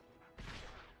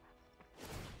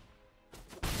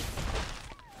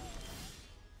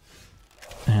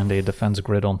 And a Defense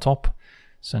Grid on top.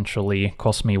 Essentially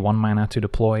cost me 1 mana to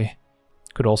deploy.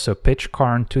 Could also pitch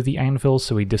Karn to the Anvil,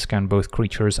 so we discount both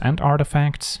creatures and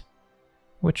artifacts,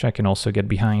 which I can also get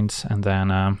behind, and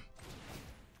then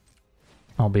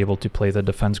I'll be able to play the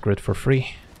Defense Grid for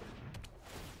free.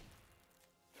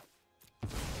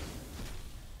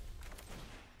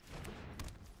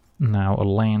 Now a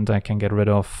land I can get rid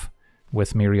of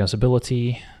with Meria's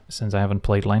ability, since I haven't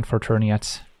played land for turn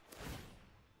yet.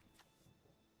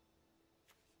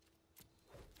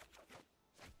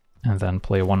 And then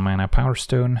play a 1 mana Power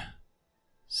Stone.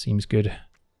 Seems good.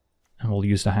 And we'll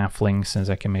use the Halfling, since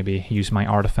I can maybe use my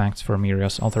artifacts for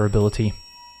Meria's other ability.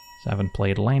 So I haven't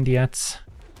played land yet.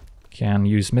 Can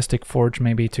use Mystic Forge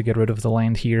maybe to get rid of the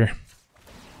land here.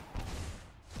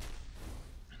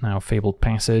 Now Fabled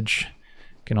Passage.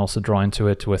 Can also draw into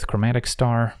it with Chromatic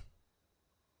Star.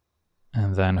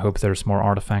 And then hope there's more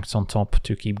artifacts on top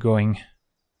to keep going.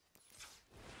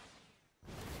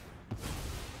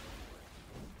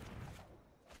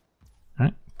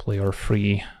 Alright, play our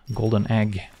free Golden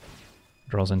Egg.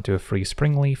 Draws into a free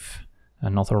Springleaf.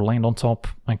 Another land on top.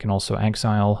 I can also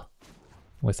exile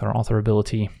with our other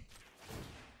ability.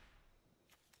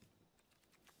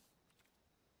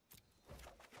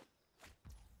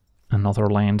 Another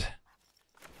land.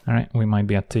 Alright, we might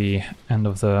be at the end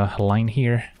of the line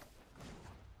here.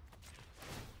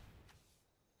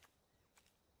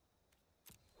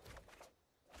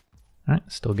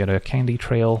 Alright, still get a Candy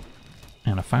Trail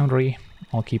and a Foundry.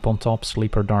 I'll keep on top,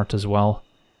 Sleeper Dart as well.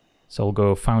 So I'll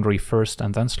go Foundry first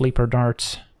and then Sleeper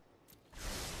Dart.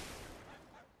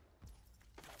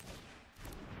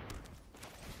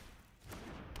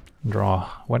 Draw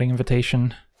Wedding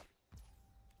Invitation.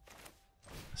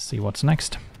 See what's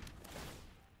next.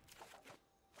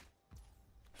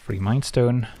 Free Mind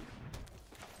Stone.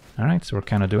 Alright, so we're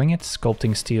kind of doing it.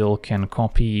 Sculpting Steel can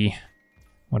copy...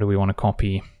 What do we want to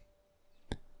copy?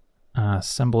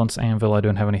 Semblance Anvil, I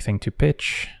don't have anything to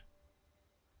pitch.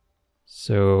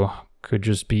 So, could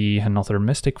just be another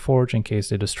Mystic Forge in case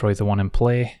they destroy the one in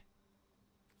play.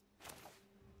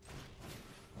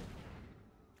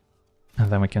 And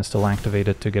then we can still activate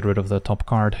it to get rid of the top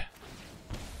card.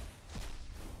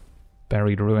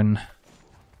 Buried Ruin.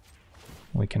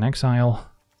 We can exile.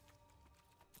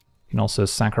 You can also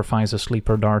sacrifice a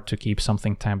Sleeper Dart to keep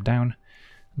something tapped down.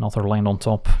 Another land on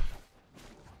top.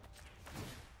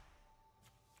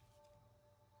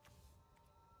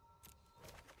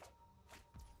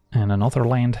 And another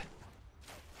land.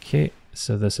 Okay,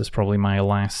 so this is probably my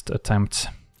last attempt.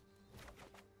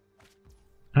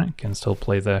 Alright, can still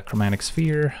play the Chromatic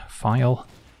Sphere, File.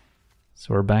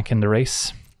 So we're back in the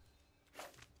race.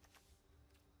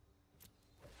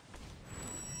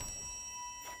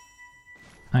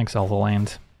 Exile the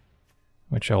land,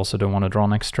 which I also don't want to draw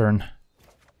next turn.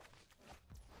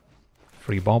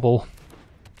 Free Bauble,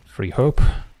 Free Hope.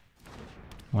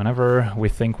 Whenever we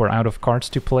think we're out of cards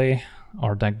to play,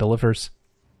 our deck delivers.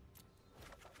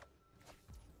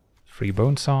 Free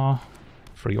Bonesaw,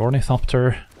 Free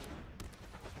Ornithopter.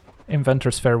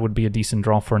 Inventor's Fair would be a decent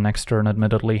draw for next turn,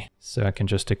 admittedly, so I can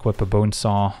just equip a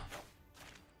Bonesaw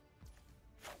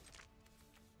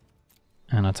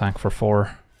and attack for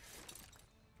 4.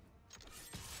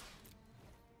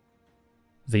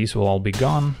 These will all be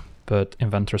gone, but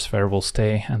Inventor's Fair will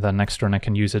stay, and then next turn I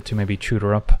can use it to maybe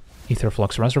tutor up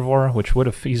Aetherflux Reservoir, which would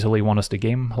have easily won us the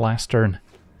game last turn.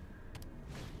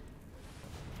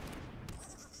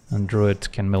 And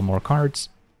Druid can mill more cards.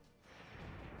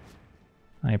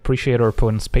 I appreciate our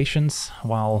opponent's patience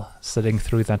while sitting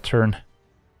through that turn.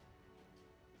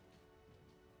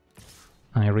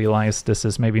 I realize this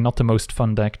is maybe not the most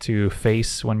fun deck to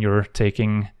face when you're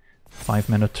taking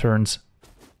 5-minute turns.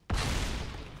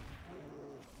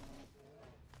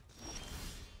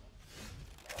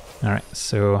 Alright,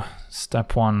 so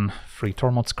step 1, free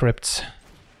Tormod Script,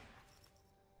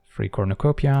 free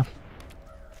Cornucopia.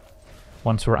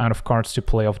 Once we're out of cards to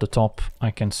play off the top,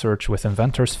 I can search with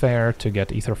Inventor's Fair to get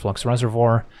Aetherflux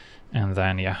Reservoir, and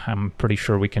then, yeah, I'm pretty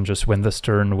sure we can just win this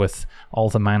turn with all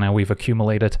the mana we've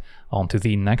accumulated. On to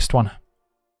the next one.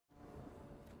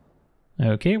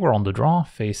 Okay, we're on the draw,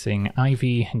 facing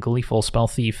Ivy, Gleeful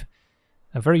Spellthief.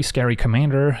 A very scary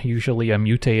commander, usually a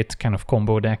mutate kind of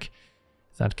combo deck.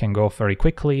 That can go off very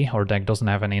quickly, our deck doesn't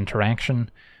have any interaction,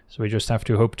 so we just have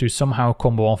to hope to somehow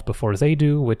combo off before they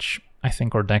do, which I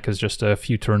think our deck is just a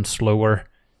few turns slower.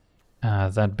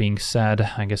 That being said,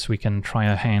 I guess we can try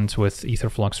a hand with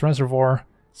Aetherflux Reservoir,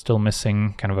 still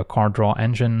missing kind of a card draw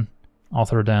engine,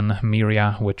 other than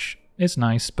Meria, which is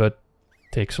nice, but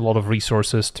takes a lot of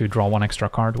resources to draw 1 extra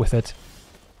card with it.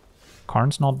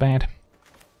 Karn's not bad,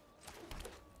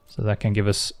 so that can give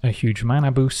us a huge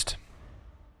mana boost.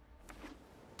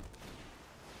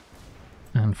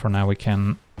 And for now we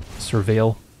can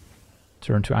Surveil,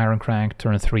 turn to Ironcrag,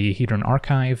 turn 3 Hedron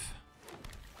Archive,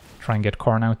 try and get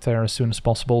Karn out there as soon as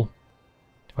possible.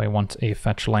 Do I want a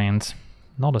fetch land?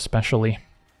 Not especially.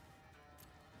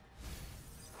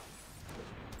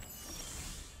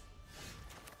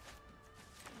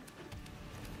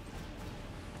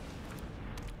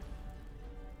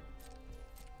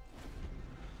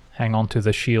 Hang on to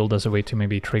the shield as a way to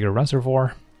maybe trigger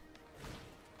Reservoir.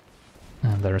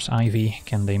 And there's Ivy,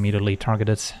 can they immediately target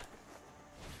it?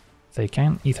 They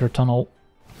can, Ether Tunnel,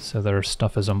 so their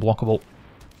stuff is unblockable.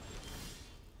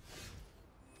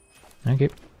 Okay,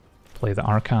 play the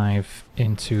Archive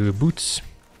into Boots.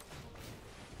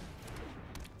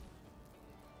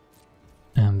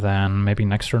 And then maybe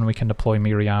next turn we can deploy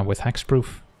Meria with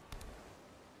Hexproof.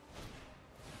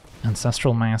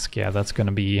 Ancestral Mask, yeah, that's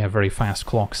gonna be a very fast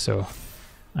clock, so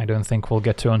I don't think we'll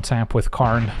get to untap with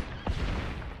Karn.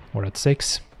 We're at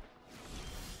 6.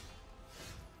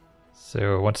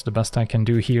 So what's the best I can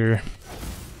do here?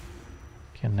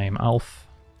 Can name Alf.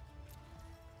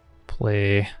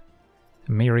 Play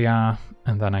Meria,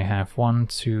 and then I have 1,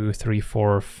 2, 3,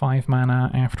 4, 5 mana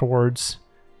afterwards.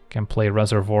 Can play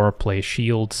Reservoir, play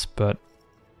Shields, but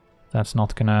that's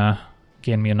not gonna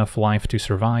gain me enough life to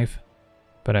survive.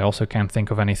 But I also can't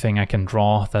think of anything I can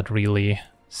draw that really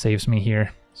saves me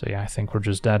here. So yeah, I think we're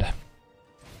just dead.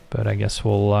 But I guess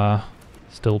we'll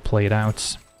still play it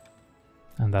out.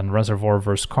 And then Reservoir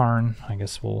versus Karn. I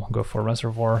guess we'll go for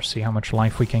Reservoir, see how much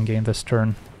life we can gain this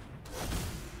turn.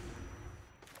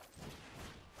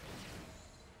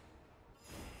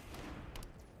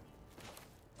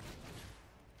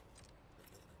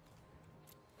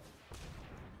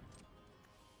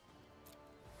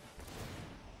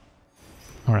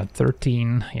 We're at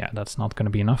 13. Yeah, that's not going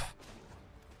to be enough.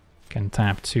 Can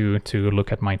tap 2 to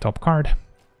look at my top card.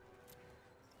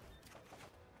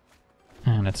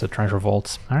 And it's a treasure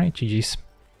vault. Alright, GG's.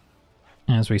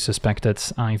 As we suspected,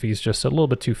 Ivy's just a little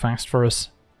bit too fast for us.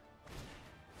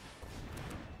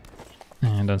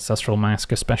 And Ancestral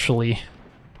Mask especially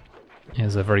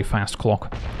is a very fast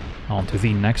clock. On to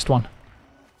the next one.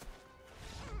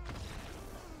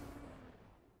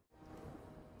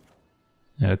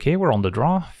 Okay, we're on the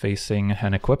draw, facing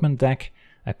an equipment deck,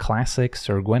 a classic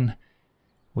Sir Gwyn.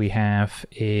 We have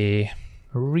a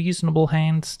reasonable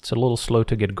hand. It's a little slow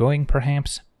to get going,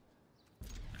 perhaps.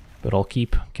 But I'll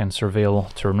keep. Can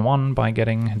surveil turn 1 by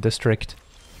getting District.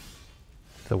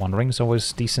 The One Ring's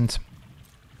always decent.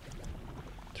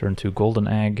 Turn 2 Golden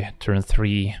Egg. Turn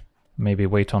 3 maybe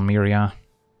wait on Meria.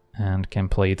 And can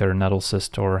play either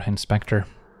Nettlcyst or Inspector.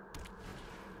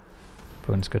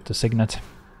 Opponent's good to Signet.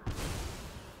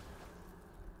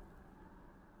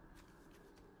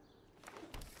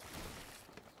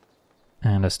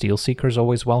 And a Steel Seeker's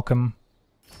always welcome.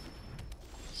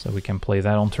 So we can play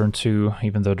that on turn 2,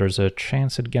 even though there's a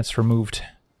chance it gets removed.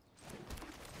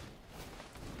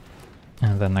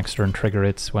 And then next turn trigger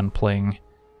it when playing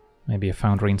maybe a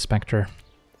Foundry Inspector.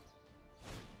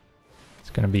 It's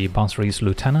gonna be Basri's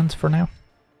Lieutenant for now.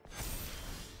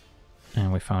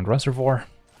 And we found Reservoir.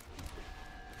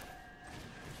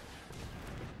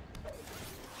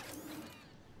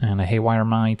 And a Haywire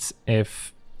Might.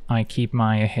 If I keep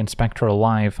my Inspector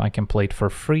alive, I can play it for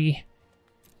free,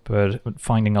 but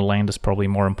finding a land is probably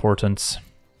more important.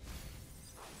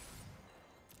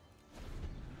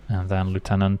 And then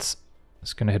Lieutenant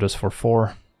is going to hit us for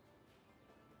 4.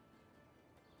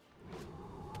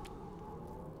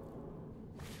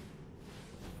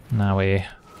 Now a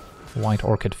White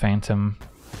Orchid Phantom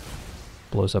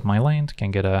blows up my land,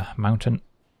 can get a mountain.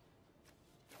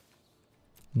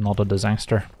 Not a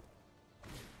disaster.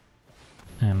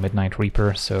 And Midnight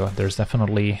Reaper, so there's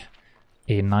definitely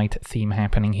a night theme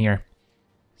happening here.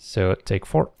 So take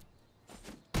 4.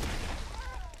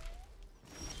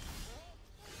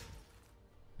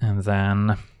 And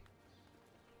then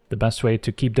the best way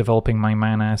to keep developing my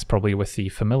mana is probably with the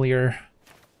Familiar.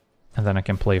 And then I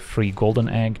can play free Golden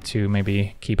Egg to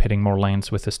maybe keep hitting more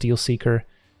lands with the Steel Seeker.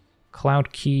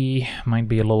 Cloud Key might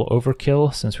be a little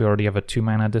overkill, since we already have a 2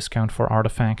 mana discount for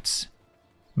artifacts.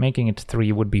 Making it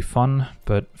 3 would be fun,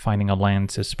 but finding a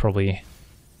land is probably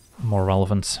more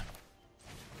relevant.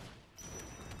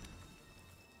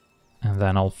 And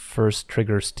then I'll first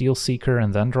trigger Steel Seeker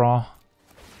and then draw.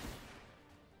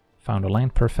 Found a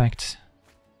land, perfect.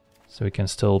 So we can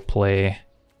still play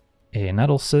a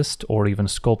Nettlcyst or even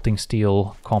Sculpting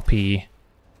Steel, copy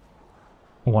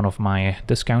one of my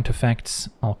discount effects.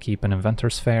 I'll keep an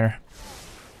Inventor's Fair,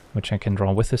 which I can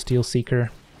draw with the Steel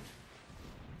Seeker.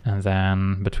 And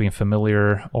then between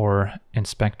Familiar or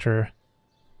Inspector,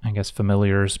 I guess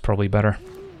Familiar is probably better.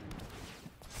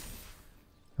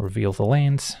 Reveal the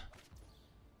lands.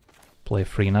 Play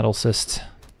free Nettlcyst.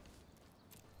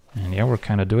 And yeah, we're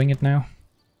kind of doing it now.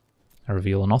 I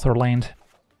reveal another land.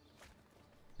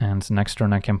 And next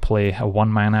turn I can play a 1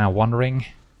 mana, 1 ring.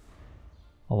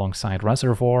 Alongside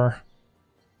Reservoir.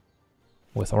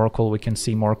 With Oracle we can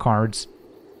see more cards.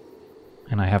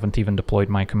 And I haven't even deployed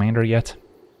my commander yet.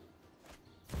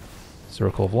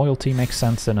 Circle of Loyalty makes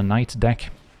sense in a Knight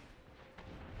deck.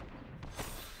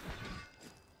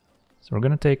 So we're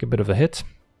gonna take a bit of a hit.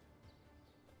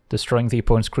 Destroying the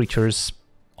opponent's creatures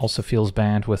also feels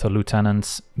bad with a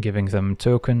Lieutenant giving them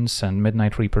tokens and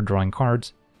Midnight Reaper drawing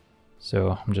cards.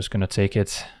 So I'm just gonna take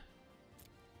it.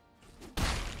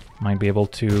 Might be able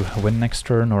to win next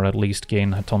turn or at least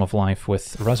gain a ton of life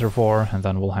with Reservoir, and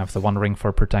then we'll have the 1 ring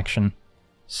for protection.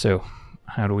 So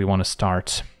how do we want to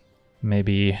start?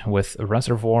 Maybe with a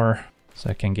Reservoir,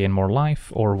 so I can gain more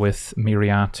life, or with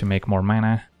Meria to make more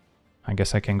mana. I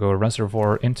guess I can go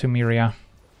Reservoir into Meria.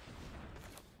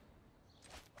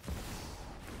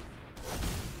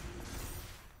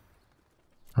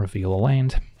 Reveal a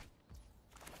land.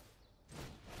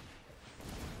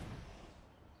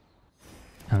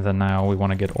 And then now we want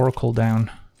to get Oracle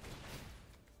down.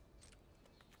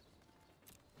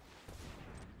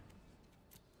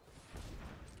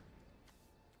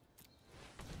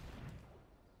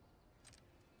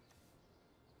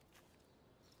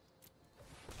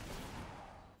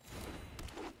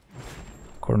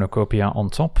 cornucopia on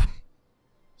top.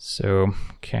 So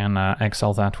can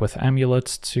exile that with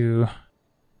Amulet to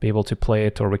be able to play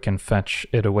it, or we can fetch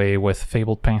it away with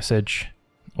Fabled Passage,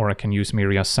 or I can use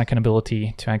Meria's second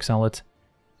ability to exile it.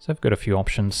 So I've got a few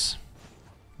options.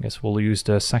 I guess we'll use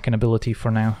the second ability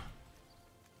for now.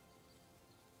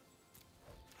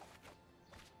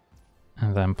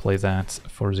 And then play that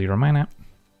for 0 mana.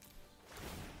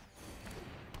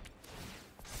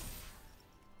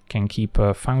 Can keep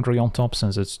a Foundry on top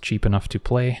since it's cheap enough to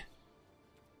play.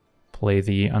 Play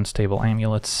the Unstable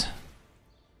Amulets.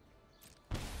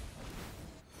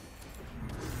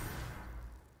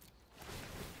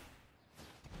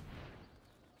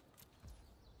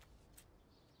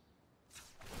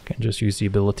 Can just use the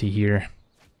ability here.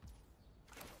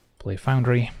 Play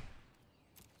Foundry.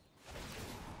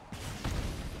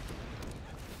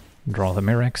 Draw the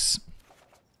Mirrex.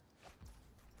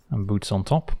 And Boots on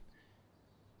top.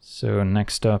 So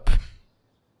next up,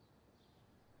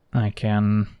 I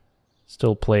can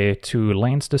still play 2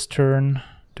 lands this turn.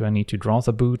 Do I need to draw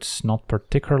the Boots? Not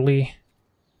particularly.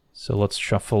 So let's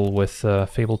shuffle with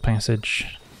Fabled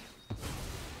Passage.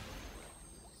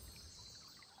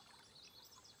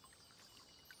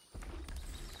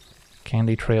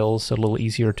 Candy Trail's a little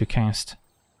easier to cast.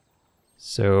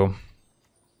 So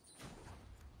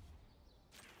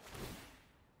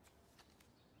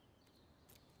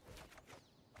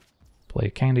play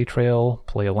Candy Trail,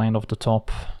 play a land off the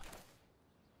top.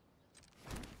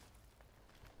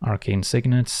 Arcane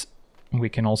Signets. We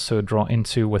can also draw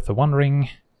into with the One Ring,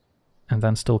 and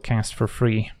then still cast for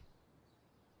free.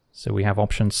 So we have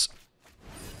options.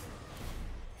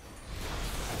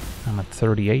 I'm at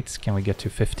 38, can we get to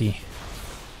 50?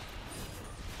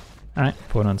 Alright,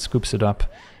 opponent scoops it up.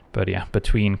 But yeah,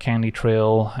 between Candy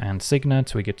Trail and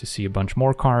Signet, we get to see a bunch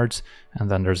more cards, and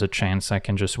then there's a chance I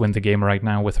can just win the game right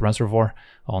now with Reservoir.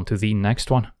 On to the next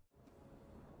one.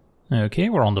 Okay,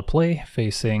 we're on the play,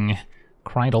 facing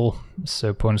Krydle, so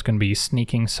opponent's going to be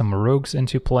sneaking some rogues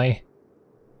into play.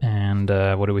 And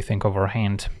what do we think of our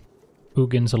hand?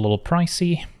 Ugin's a little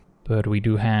pricey, but we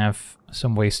do have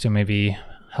some ways to maybe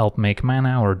help make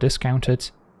mana or discount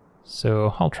it,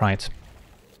 so I'll try it.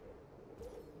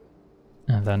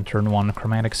 And then turn 1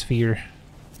 Chromatic Sphere.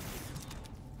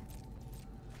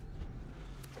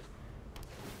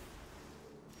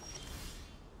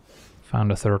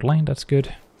 Found a 3rd land, that's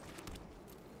good.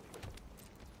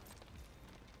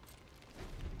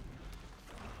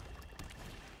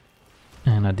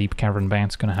 And a Deep Cavern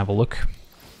Band's gonna have a look.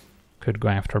 Could go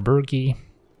after Burgi.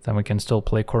 Then we can still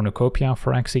play Cornucopia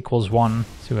for X equals 1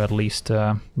 to at least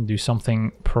do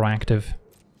something proactive.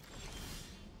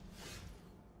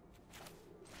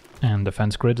 And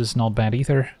Defense Grid is not bad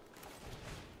either.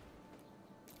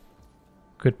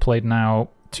 Could play it now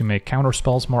to make counter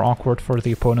spells more awkward for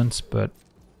the opponents, but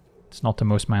it's not the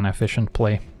most mana efficient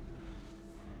play.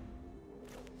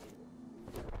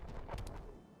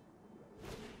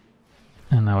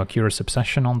 And now a Curious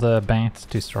Obsession on the bat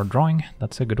to start drawing.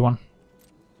 That's a good one.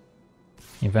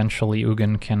 Eventually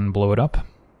Ugin can blow it up.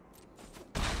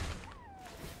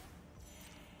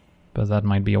 But that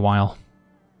might be a while.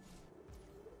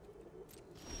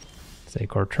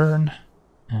 Take our turn.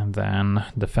 And then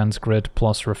Defense Grid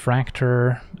plus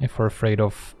Refractor if we're afraid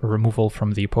of removal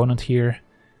from the opponent here,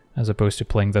 as opposed to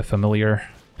playing the Familiar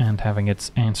and having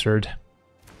it answered.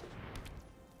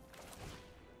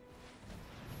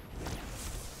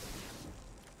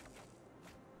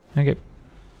 Okay.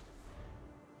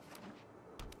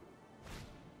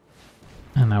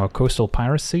 And now a Coastal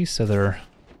Piracy, so they're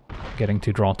getting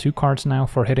to draw 2 cards now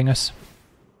for hitting us.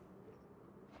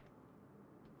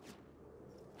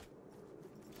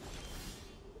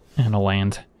 And a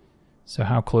land. So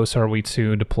how close are we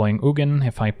to deploying Ugin?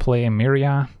 If I play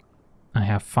Meria, I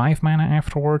have 5 mana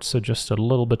afterwards, so just a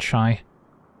little bit shy.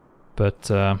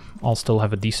 But I'll still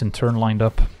have a decent turn lined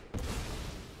up.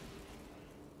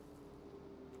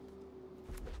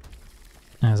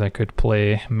 As I could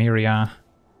play Meria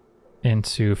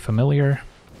into Familiar.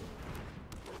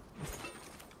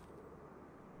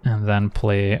 And then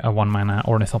play a 1 mana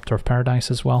Ornithopter of Paradise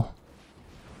as well.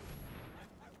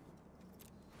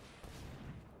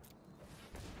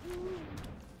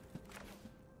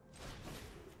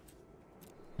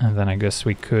 And then I guess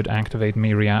we could activate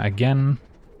Meria again,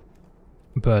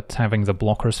 but having the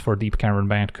blockers for Deep Cavern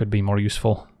Bat could be more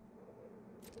useful.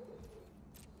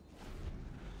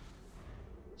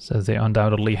 So they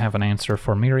undoubtedly have an answer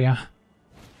for Meria.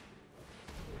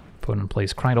 Opponent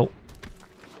plays Krydle.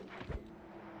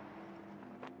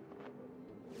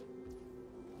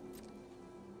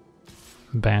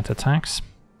 Bat attacks.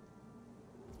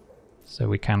 So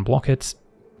we can block it.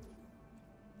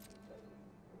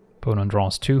 Opponent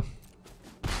draws 2.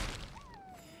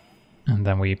 And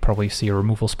then we probably see a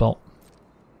removal spell.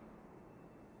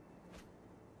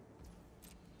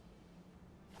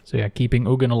 So yeah, keeping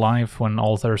Ugin alive when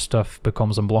all their stuff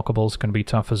becomes unblockable is going to be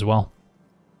tough as well.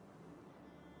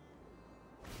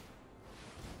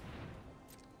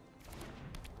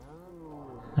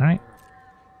 Alright.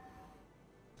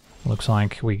 Looks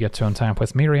like we get to untap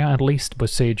with Meria at least, but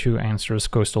Seiju answers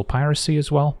Coastal Piracy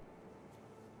as well.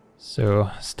 So,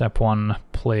 step 1,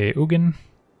 play Ugin.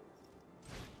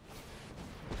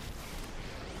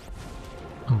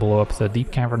 Blow up the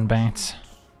Deep Cavern Bat.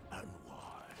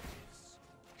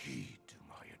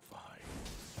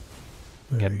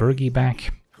 Get Burgi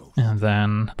back. And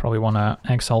then probably want to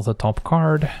exile the top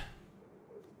card.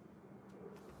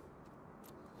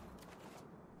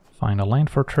 Find a land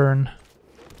for turn.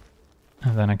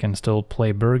 And then I can still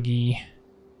play Burgi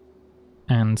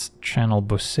and channel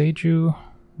Boseiju.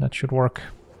 That should work.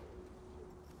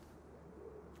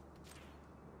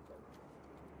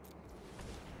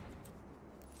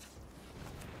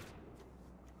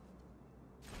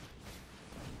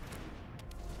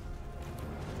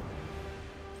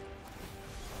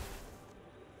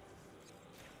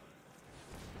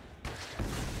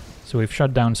 So we've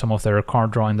shut down some of their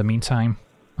card draw in the meantime.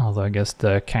 Although I guess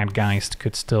the Catgeist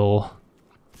could still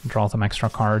draw them extra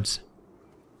cards.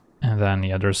 And then,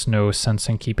 yeah, there's no sense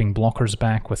in keeping blockers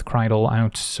back with Krydle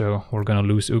out, so we're gonna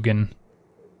lose Ugin.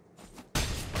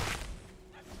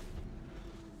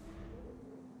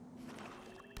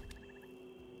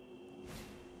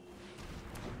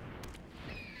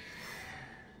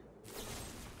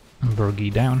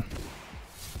 Burgi down.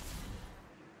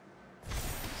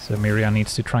 So Meria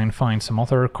needs to try and find some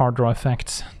other card draw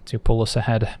effects to pull us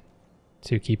ahead,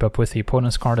 to keep up with the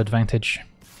opponent's card advantage.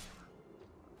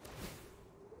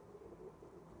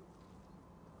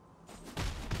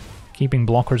 Keeping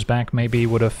blockers back maybe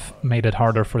would have made it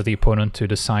harder for the opponent to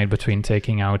decide between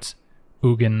taking out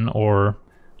Ugin or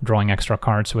drawing extra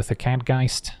cards with the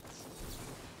Catgeist.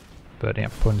 But yeah,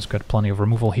 opponent's got plenty of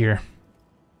removal here.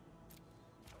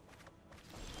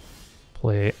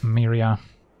 Play Meria.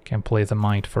 Can play the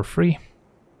Might for free.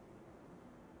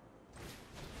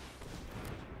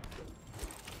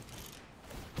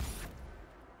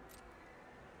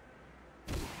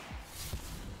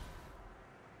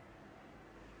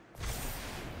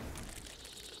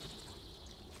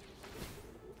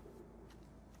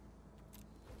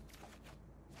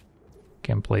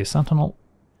 Can play Sentinel,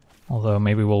 although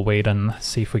maybe we'll wait and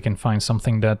see if we can find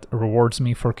something that rewards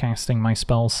me for casting my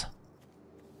spells.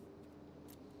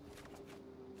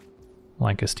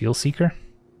 Like a Steel Seeker.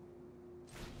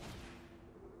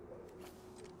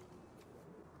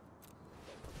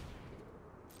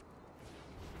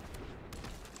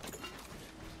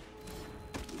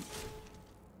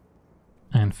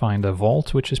 And find a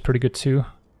Vault, which is pretty good too.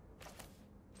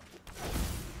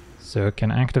 So I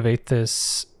can activate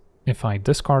this if I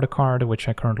discard a card, which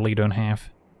I currently don't have.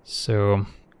 So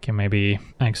can maybe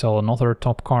exile another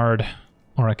top card,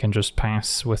 or I can just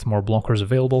pass with more blockers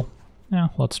available. Yeah,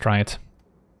 let's try it.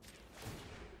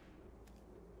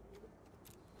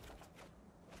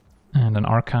 And an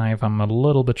Archive I'm a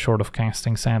little bit short of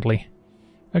casting, sadly.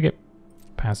 Okay,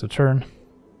 pass the turn.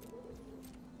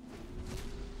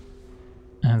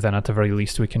 And then at the very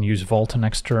least we can use Vault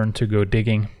next turn to go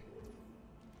digging.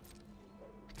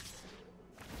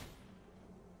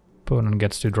 Opponent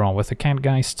gets to draw with the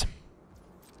Catgeist.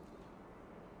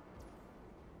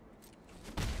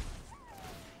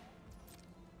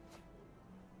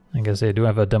 I guess they do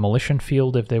have a demolition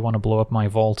field if they want to blow up my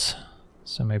vaults,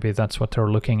 so maybe that's what they're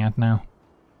looking at now.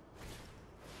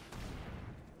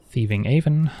 Thieving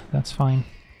Aven, that's fine.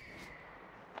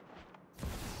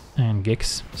 And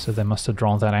Gix, so they must have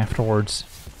drawn that afterwards.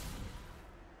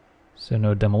 So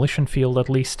no demolition field at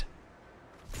least.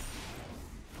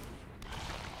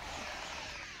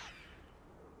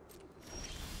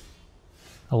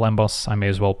 A Lambos I may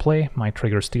as well play, might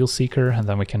trigger Steel Seeker, and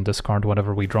then we can discard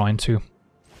whatever we draw into.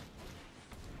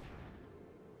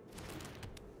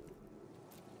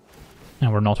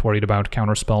 And we're not worried about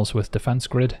counterspells with Defense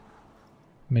Grid.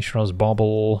 Mishra's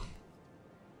Bauble,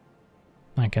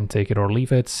 I can take it or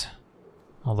leave it,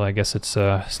 although I guess it's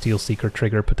a Steel Seeker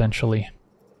trigger potentially.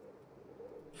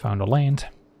 Found a land,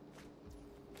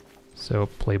 so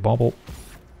play Bauble.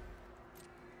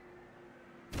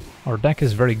 Our deck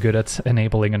is very good at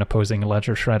enabling an opposing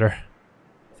Ledger Shredder,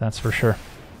 that's for sure.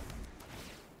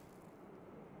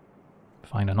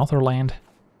 Find another land.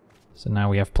 So now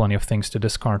we have plenty of things to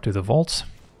discard to the vaults.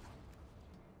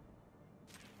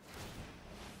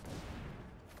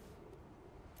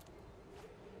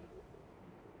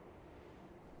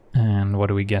 And what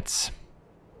do we get?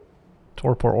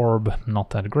 Torpor Orb, not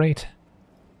that great.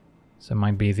 So it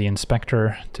might be the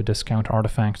Inspector to discount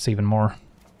artifacts even more.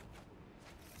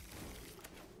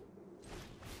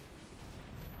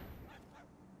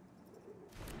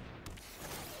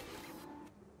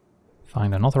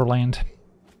 Find another land.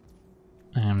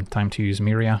 And time to use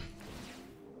Meria.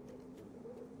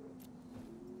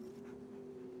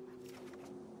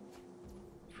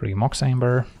 Free Mox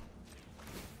Amber.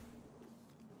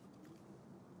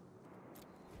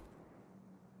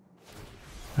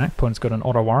 Alright, opponent's got an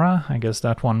Otawara. I guess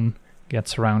that one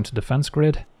gets around to defense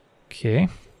grid. Okay,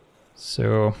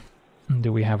 so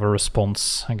do we have a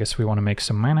response? I guess we want to make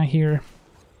some mana here.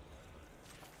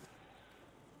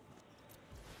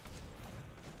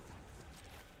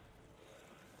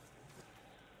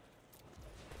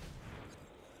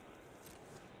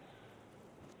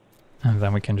 And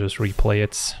then we can just replay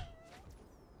it.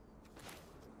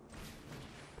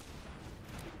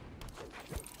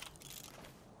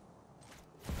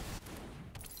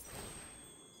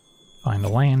 Find a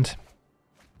land.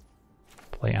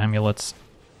 Play amulets.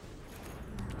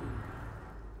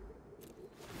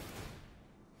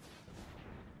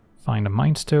 Find a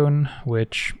Mind Stone,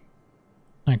 which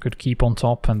I could keep on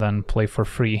top and then play for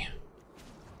free.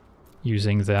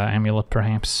 Using the amulet,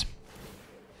 perhaps.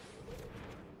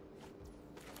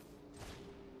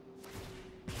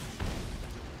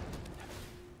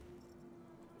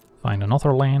 Find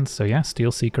another land, so yeah,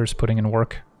 Steel Seeker's putting in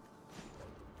work.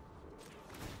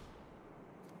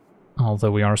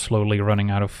 Although we are slowly running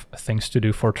out of things to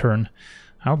do for turn.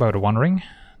 How about a One Ring?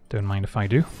 Don't mind if I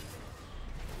do.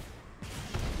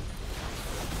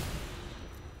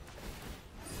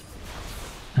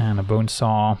 And a Bone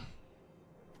Saw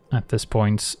at this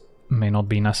point may not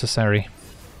be necessary.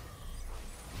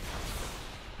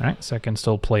 Alright, so I can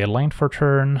still play a land for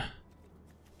turn.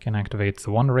 Can activate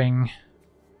the One Ring.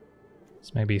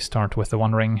 Let's maybe start with the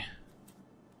One Ring.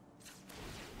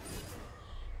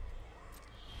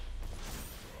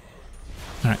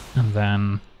 Alright, and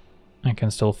then I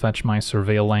can still fetch my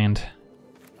Surveil land.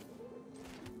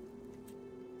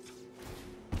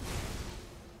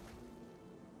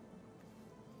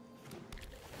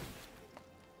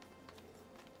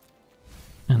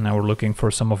 And now we're looking for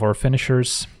some of our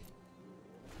finishers.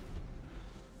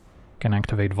 Can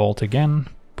activate Vault again.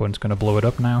 Opponent's gonna blow it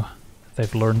up now.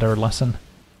 They've learned their lesson.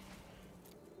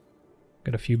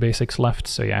 Got a few basics left,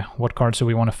 so yeah, what cards do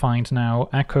we want to find now?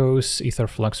 Echoes,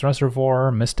 Aetherflux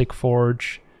Reservoir, Mystic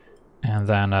Forge, and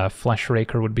then Flesh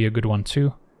Raker would be a good one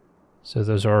too. So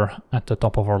those are at the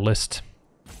top of our list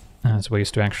as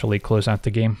ways to actually close out the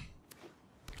game.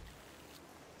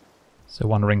 So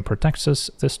One Ring protects us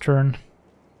this turn.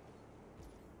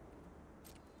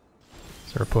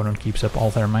 So our opponent keeps up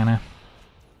all their mana.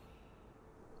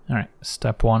 Alright,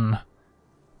 step one.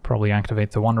 Probably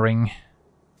activate the One Ring.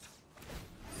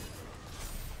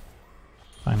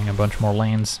 Finding a bunch more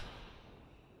lanes.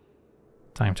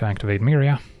 Time to activate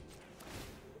Meria.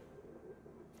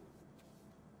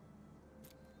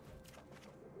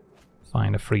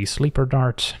 Find a free Sleeper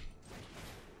Dart.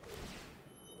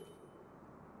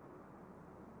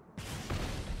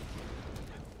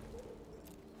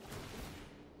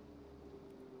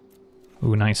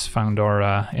 Ooh, nice, found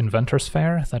our Inventor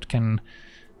Sphere that can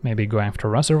maybe go after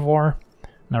Reservoir.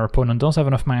 And our opponent does have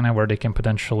enough mana where they can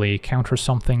potentially counter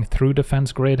something through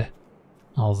defense grid,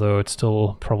 although it's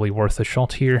still probably worth a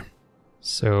shot here.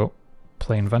 So,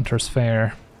 play Inventor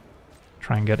Sphere,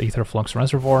 try and get Aetherflux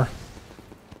Reservoir.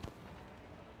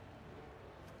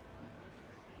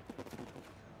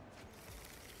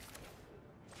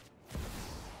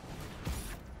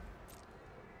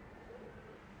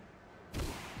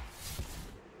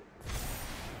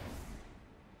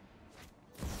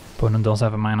 Opponent does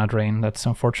have a mana drain, that's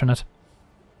unfortunate.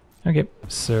 Okay,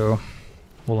 so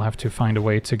we'll have to find a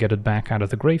way to get it back out of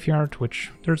the graveyard,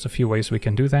 which there's a few ways we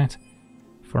can do that.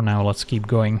 For now, let's keep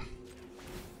going.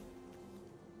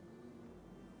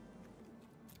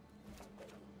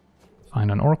 Find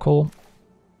an Oracle.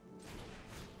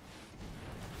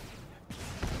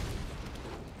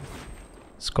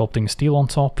 Sculpting Steel on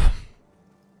top.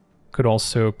 Could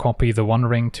also copy the One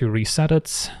Ring to reset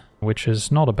it, which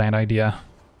is not a bad idea.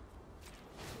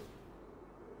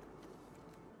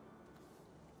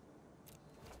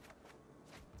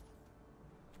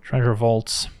 Treasure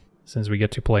Vaults, since we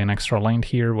get to play an extra land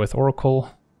here with Oracle.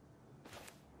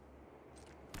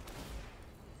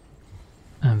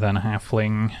 And then a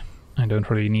Halfling I don't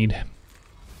really need.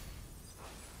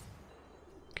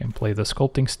 Can play the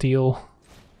Sculpting Steel.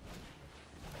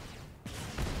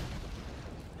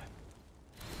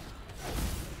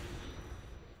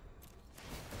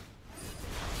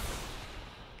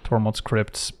 Tormod's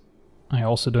Crypt I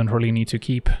also don't really need to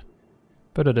keep,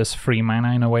 but it is free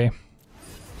mana in a way.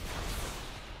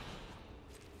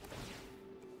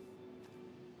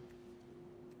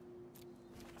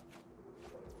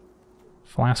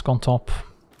 Flask on top.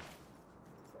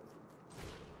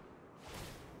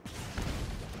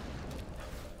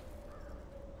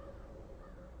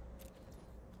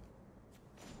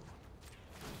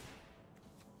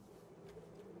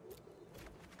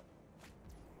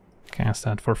 Cast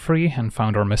that for free and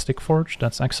found our Mystic Forge,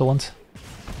 that's excellent.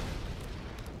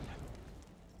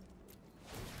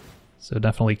 So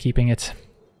definitely keeping it.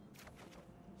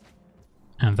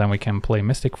 And then we can play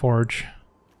Mystic Forge.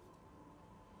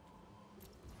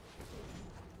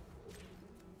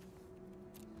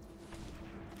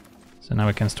 So now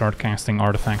we can start casting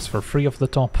artifacts for free off the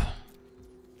top.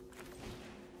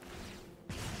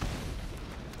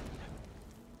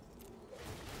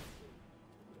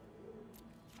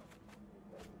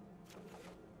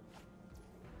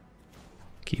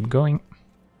 Keep going.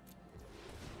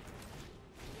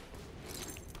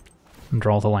 And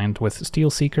draw the land with Steel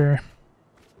Seeker.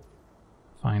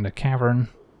 Find a cavern.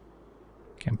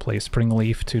 Can play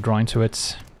Springleaf to draw into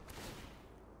it.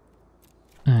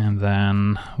 And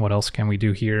then, what else can we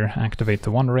do here? Activate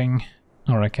the One Ring,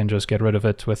 or I can just get rid of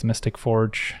it with Mystic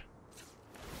Forge.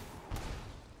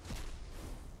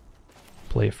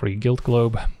 Play a free Guild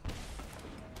Globe.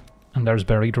 And there's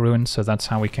Buried Ruin, so that's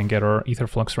how we can get our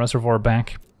Aetherflux Reservoir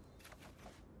back.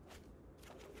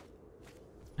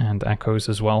 And Echoes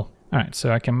as well. Alright,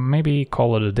 so I can maybe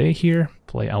call it a day here.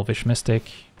 Play Elvish Mystic.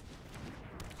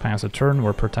 Pass a turn,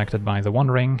 we're protected by the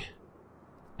One Ring.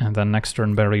 And then next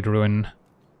turn Buried Ruin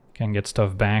can get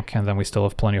stuff back, and then we still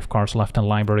have plenty of cards left in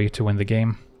library to win the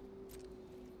game.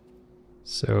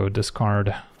 So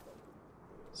discard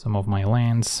some of my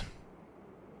lands.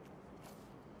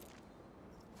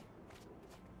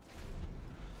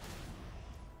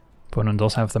 Opponent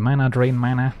does have the mana, drain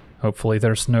mana. Hopefully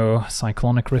there's no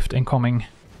Cyclonic Rift incoming.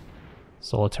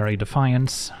 Solitary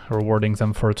Defiance, rewarding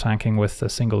them for attacking with a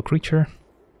single creature.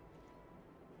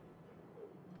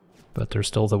 But there's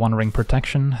still the One Ring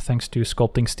protection, thanks to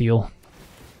Sculpting Steel.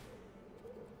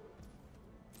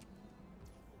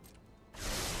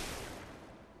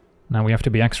 Now we have to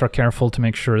be extra careful to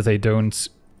make sure they don't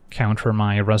counter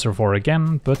my Reservoir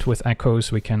again, but with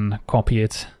Echoes we can copy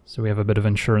it, so we have a bit of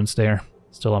insurance there.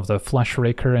 Still have the Flesh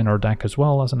Raker in our deck as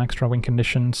well as an extra win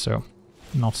condition, so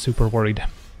not super worried.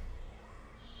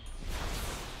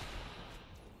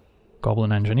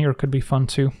 Goblin Engineer could be fun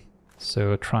too.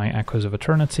 So try Echoes of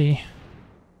Eternity.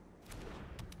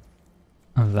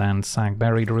 And then sack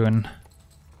Buried Ruin.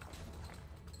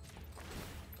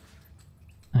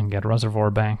 And get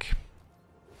Reservoir back.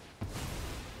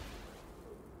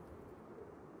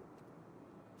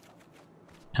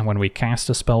 And when we cast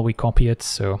a spell we copy it,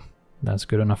 so that's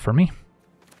good enough for me.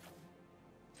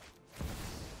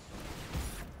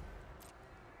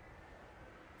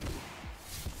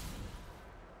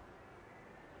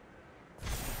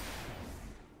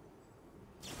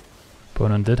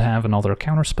 Opponent did have another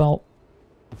counterspell,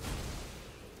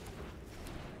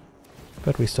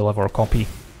 but we still have our copy.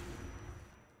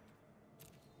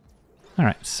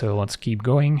 Alright, so let's keep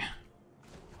going.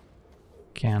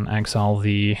 Can exile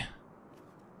the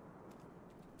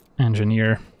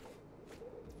Engineer,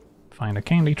 find a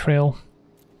Candy Trail,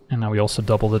 and now we also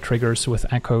double the triggers with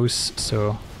Echoes,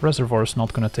 so Reservoir is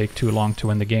not going to take too long to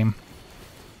win the game.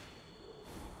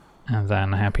 And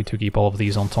then happy to keep all of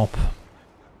these on top.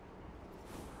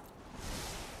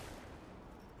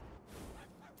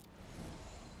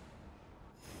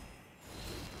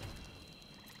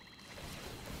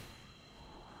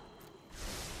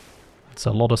 It's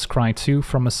a lot of Scry 2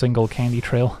 from a single Candy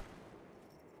Trail.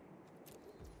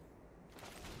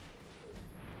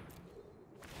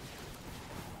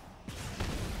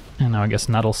 And now I guess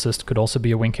Nettle Cyst could also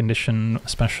be a win condition,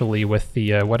 especially with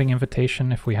the Wedding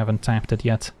Invitation if we haven't tapped it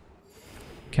yet.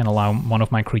 Can allow one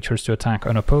of my creatures to attack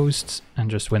unopposed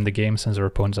and just win the game since our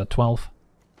opponent's at 12.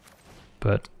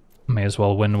 But may as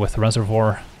well win with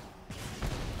Reservoir,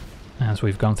 as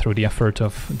we've gone through the effort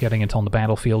of getting it on the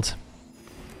battlefield.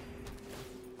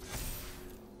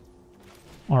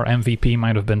 Our MVP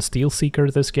might have been Steel Seeker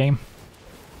this game.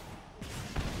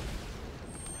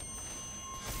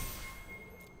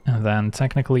 And then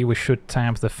technically we should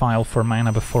tap the file for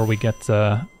mana before we get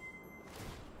the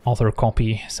other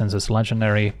copy, since it's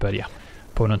legendary, but yeah.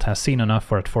 Opponent has seen enough,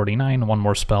 we're at 49, one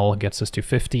more spell gets us to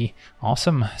 50.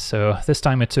 Awesome, so this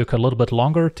time it took a little bit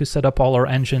longer to set up all our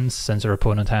engines, since our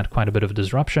opponent had quite a bit of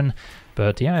disruption,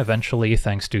 But yeah, eventually,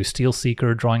 thanks to Steel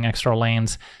Seeker drawing extra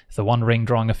lands, the One Ring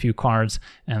drawing a few cards,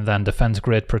 and then Defense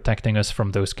Grid protecting us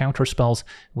from those counter spells,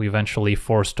 we eventually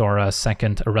forced our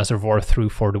second Reservoir through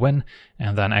for the win,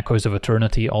 and then Echoes of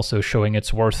Eternity also showing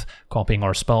its worth, copying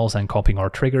our spells and copying our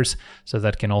triggers, so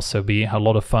that can also be a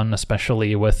lot of fun,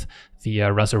 especially with the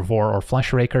Reservoir or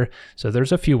Fleshraker. So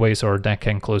there's a few ways our deck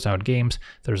can close out games.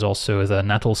 There's also the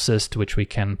Nettle Cyst, which we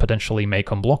can potentially make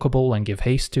unblockable and give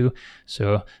haste to.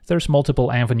 So there's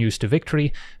multiple avenues to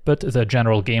victory, but the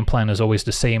general game plan is always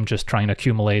the same, just trying to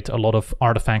accumulate a lot of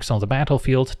artifacts on the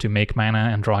battlefield to make mana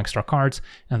and draw extra cards,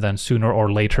 and then sooner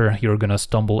or later you're gonna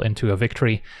stumble into a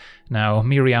victory. Now,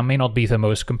 Meria may not be the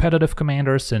most competitive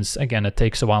commander, since again it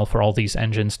takes a while for all these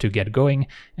engines to get going,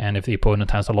 and if the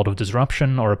opponent has a lot of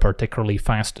disruption or a particularly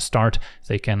fast start,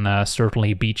 they can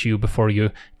certainly beat you before you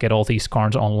get all these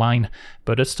cards online.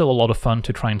 But it's still a lot of fun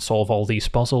to try and solve all these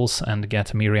puzzles and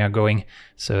get Meria going.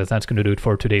 So that's going to do it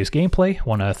for today's gameplay.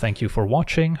 Want to thank you for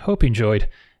watching, hope you enjoyed,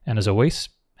 and as always,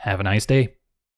 have a nice day.